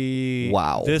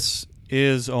 Wow. This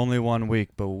is only 1 week,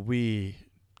 but we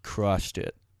crushed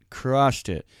it.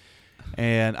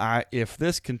 And if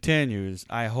this continues,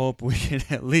 I hope we can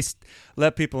at least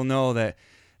let people know that,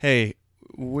 hey,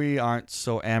 we aren't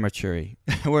so amateur-y.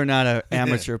 We're not an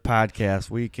amateur podcast.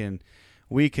 We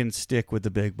can stick with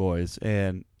the big boys,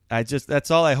 and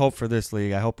that's all I hope for this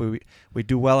league. I hope we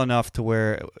do well enough to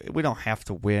where we don't have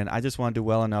to win. I just want to do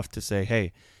well enough to say,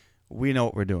 hey, we know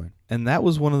what we're doing. And that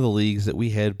was one of the leagues that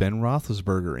we had Ben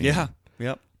Roethlisberger in. Yeah.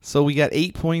 Yep. So we got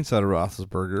 8 points out of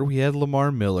Roethlisberger. We had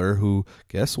Lamar Miller, who,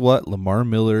 guess what? Lamar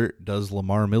Miller does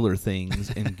Lamar Miller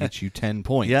things and gets you 10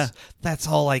 points. Yeah. That's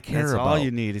all I care That's about. all you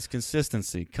need is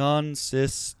consistency.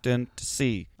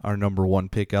 Consistency. Our number one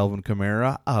pick, Alvin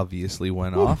Kamara, obviously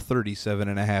went off.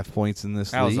 37.5 points in this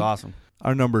That league. was awesome.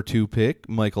 Our number 2 pick,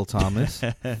 Michael Thomas,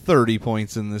 30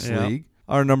 points in this league.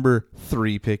 Our number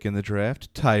 3 pick in the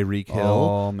draft, Tyreek Hill.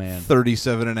 Oh, man.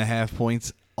 37.5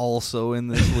 points also in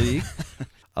this league.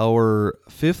 Our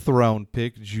 5th round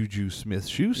pick, Juju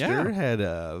Smith-Schuster, had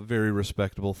a very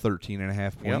respectable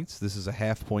 13.5 points. This is a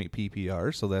half-point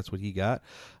PPR, so that's what he got.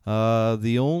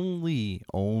 The only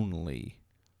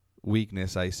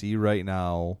weakness I see right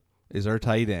now is our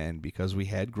tight end, because we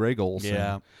had Greg Olsen.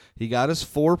 Yeah. He got us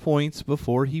 4 points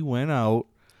before he went out,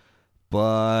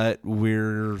 but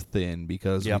we're thin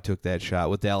because we took that shot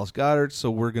with Dallas Goedert,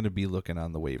 so we're going to be looking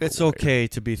on the waiver It's wire. okay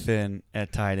to be thin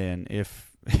at tight end,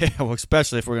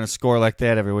 especially if we're going to score like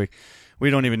that every week. We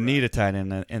don't even need a tight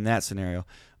end in that scenario.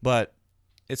 But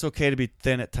it's okay to be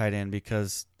thin at tight end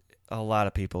because a lot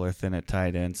of people are thin at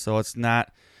tight end, so it's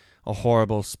not a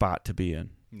horrible spot to be in.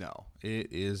 No,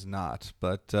 it is not.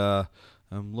 But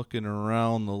I'm looking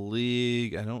around the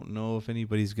league. I don't know if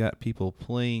anybody's got people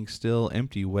playing still.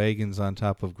 Empty wagons on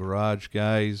top of garage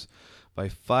guys by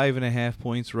 5.5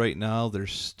 points right now.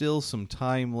 There's still some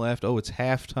time left. Oh, it's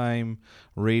halftime,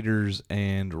 Raiders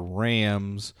and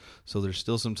Rams. So there's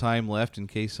still some time left in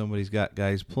case somebody's got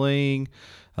guys playing.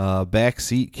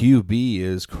 Backseat QB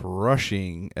is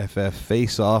crushing FF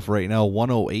face-off right now,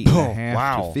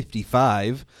 108.5 to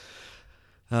 55.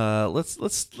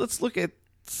 Let's look at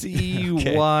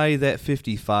why that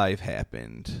 55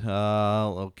 happened.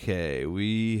 Okay,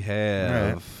 we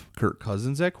have Kirk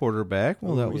Cousins at quarterback.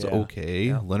 Well, that was okay.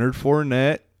 Yeah. Leonard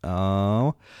Fournette.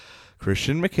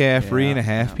 Christian McCaffrey and a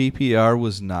half PPR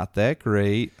was not that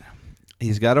great.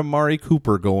 He's got Amari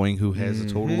Cooper going, who has a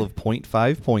total of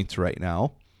 0.5 points right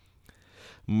now.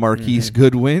 Marquise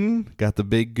Goodwin got the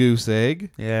big goose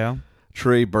egg. Yeah.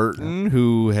 Trey Burton,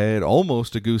 who had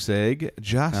almost a goose egg.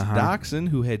 Josh Doxson,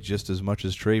 who had just as much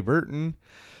as Trey Burton.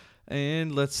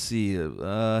 And let's see.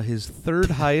 His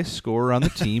third highest scorer on the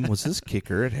team was his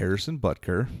kicker at Harrison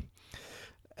Butker.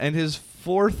 And his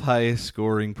fourth highest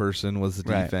scoring person was the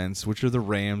defense, which are the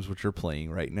Rams, which are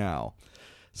playing right now.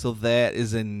 So that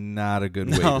is not a good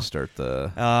way to start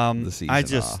the season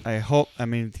off. I hope,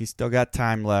 he's still got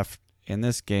time left in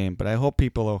this game, but I hope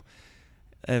people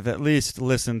have at least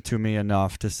listened to me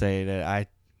enough to say that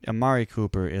Amari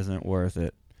Cooper isn't worth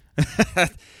it.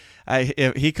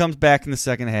 If he comes back in the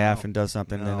second half and does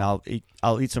something, then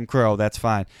I'll eat some crow. That's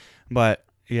fine. But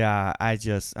yeah,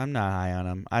 I'm not high on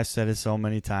him. I've said it so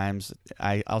many times.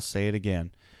 I'll say it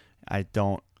again. I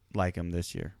don't like him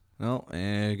this year. Well,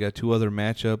 and got two other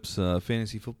matchups.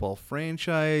 Fantasy Football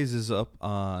Franchise is up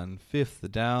on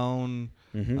fifth down,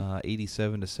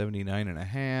 87 to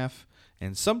 79.5.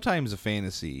 And sometimes a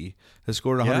fantasy has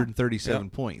scored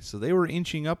 137 points. So they were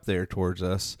inching up there towards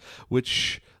us,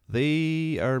 which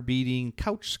they are beating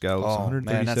Couch Scouts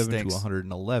 137 to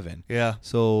 111. Yeah.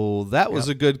 So that was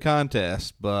a good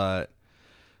contest, but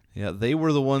yeah, they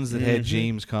were the ones that had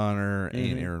James Conner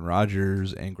and Aaron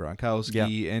Rodgers and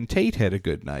Gronkowski, and Tate had a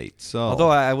good night. So although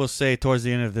I will say towards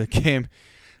the end of the game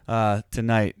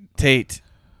tonight, Tate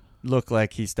looked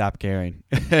like he stopped caring.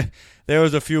 There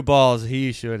was a few balls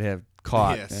he should have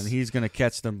caught, and he's going to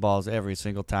catch them balls every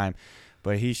single time.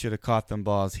 But he should have caught them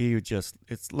balls. It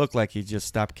looked like he just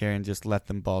stopped caring, just let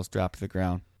them balls drop to the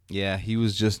ground. Yeah, he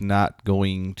was just not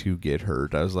going to get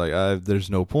hurt. I was like,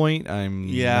 there's no point.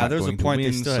 There's a point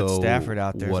they still had Stafford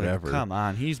out there. Whatever. Like, come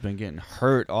on, he's been getting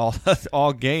hurt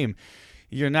all game.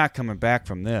 You're not coming back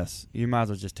from this. You might as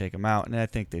well just take him out. And I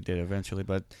think they did eventually.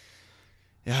 But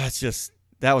yeah,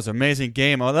 that was an amazing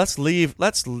game. Let's leave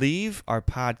our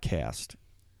podcast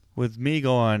with me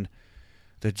going,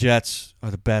 the Jets are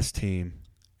the best team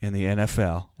in the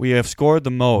NFL. We have scored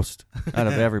the most out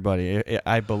of everybody,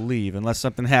 I believe, unless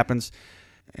something happens.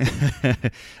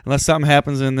 Unless something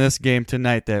happens in this game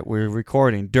tonight that we're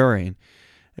recording during.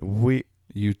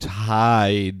 You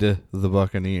tied the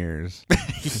Buccaneers.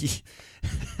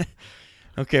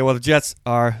 Okay, well, the Jets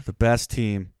are the best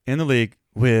team in the league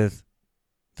with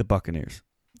the Buccaneers.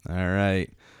 All right.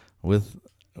 With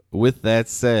that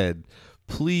said,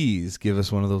 please give us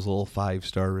one of those little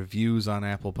 5-star reviews on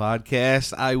Apple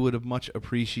Podcasts. I would have much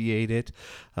appreciate it.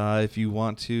 If you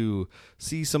want to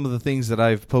see some of the things that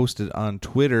I've posted on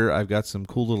Twitter, I've got some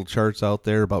cool little charts out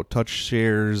there about touch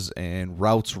shares and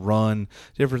routes run,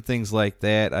 different things like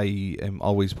that. I am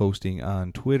always posting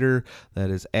on Twitter.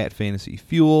 That is at Fantasy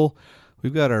Fuel.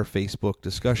 We've got our Facebook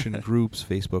discussion groups,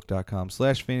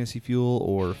 facebook.com/fantasyfuel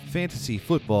or fantasy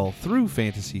football through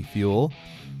Fantasy Fuel.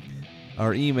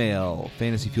 Our email,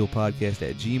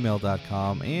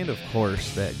 fantasyfuelpodcast@gmail.com, and, of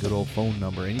course, that good old phone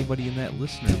number. Anybody in that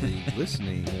listener league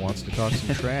listening wants to talk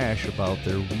some trash about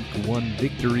their Week 1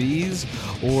 victories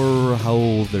or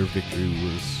how their victory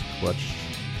was clutched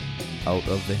out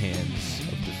of the hands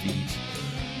of defeat,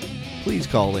 please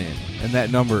call in. And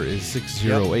that number is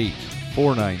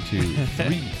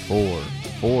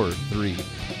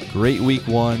 608-492-3443. Great Week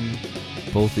 1.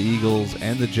 Both the Eagles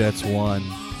and the Jets won.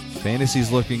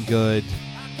 Fantasy's looking good.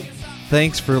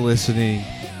 Thanks for listening.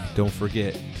 Don't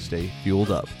forget, stay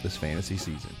fueled up this fantasy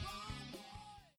season.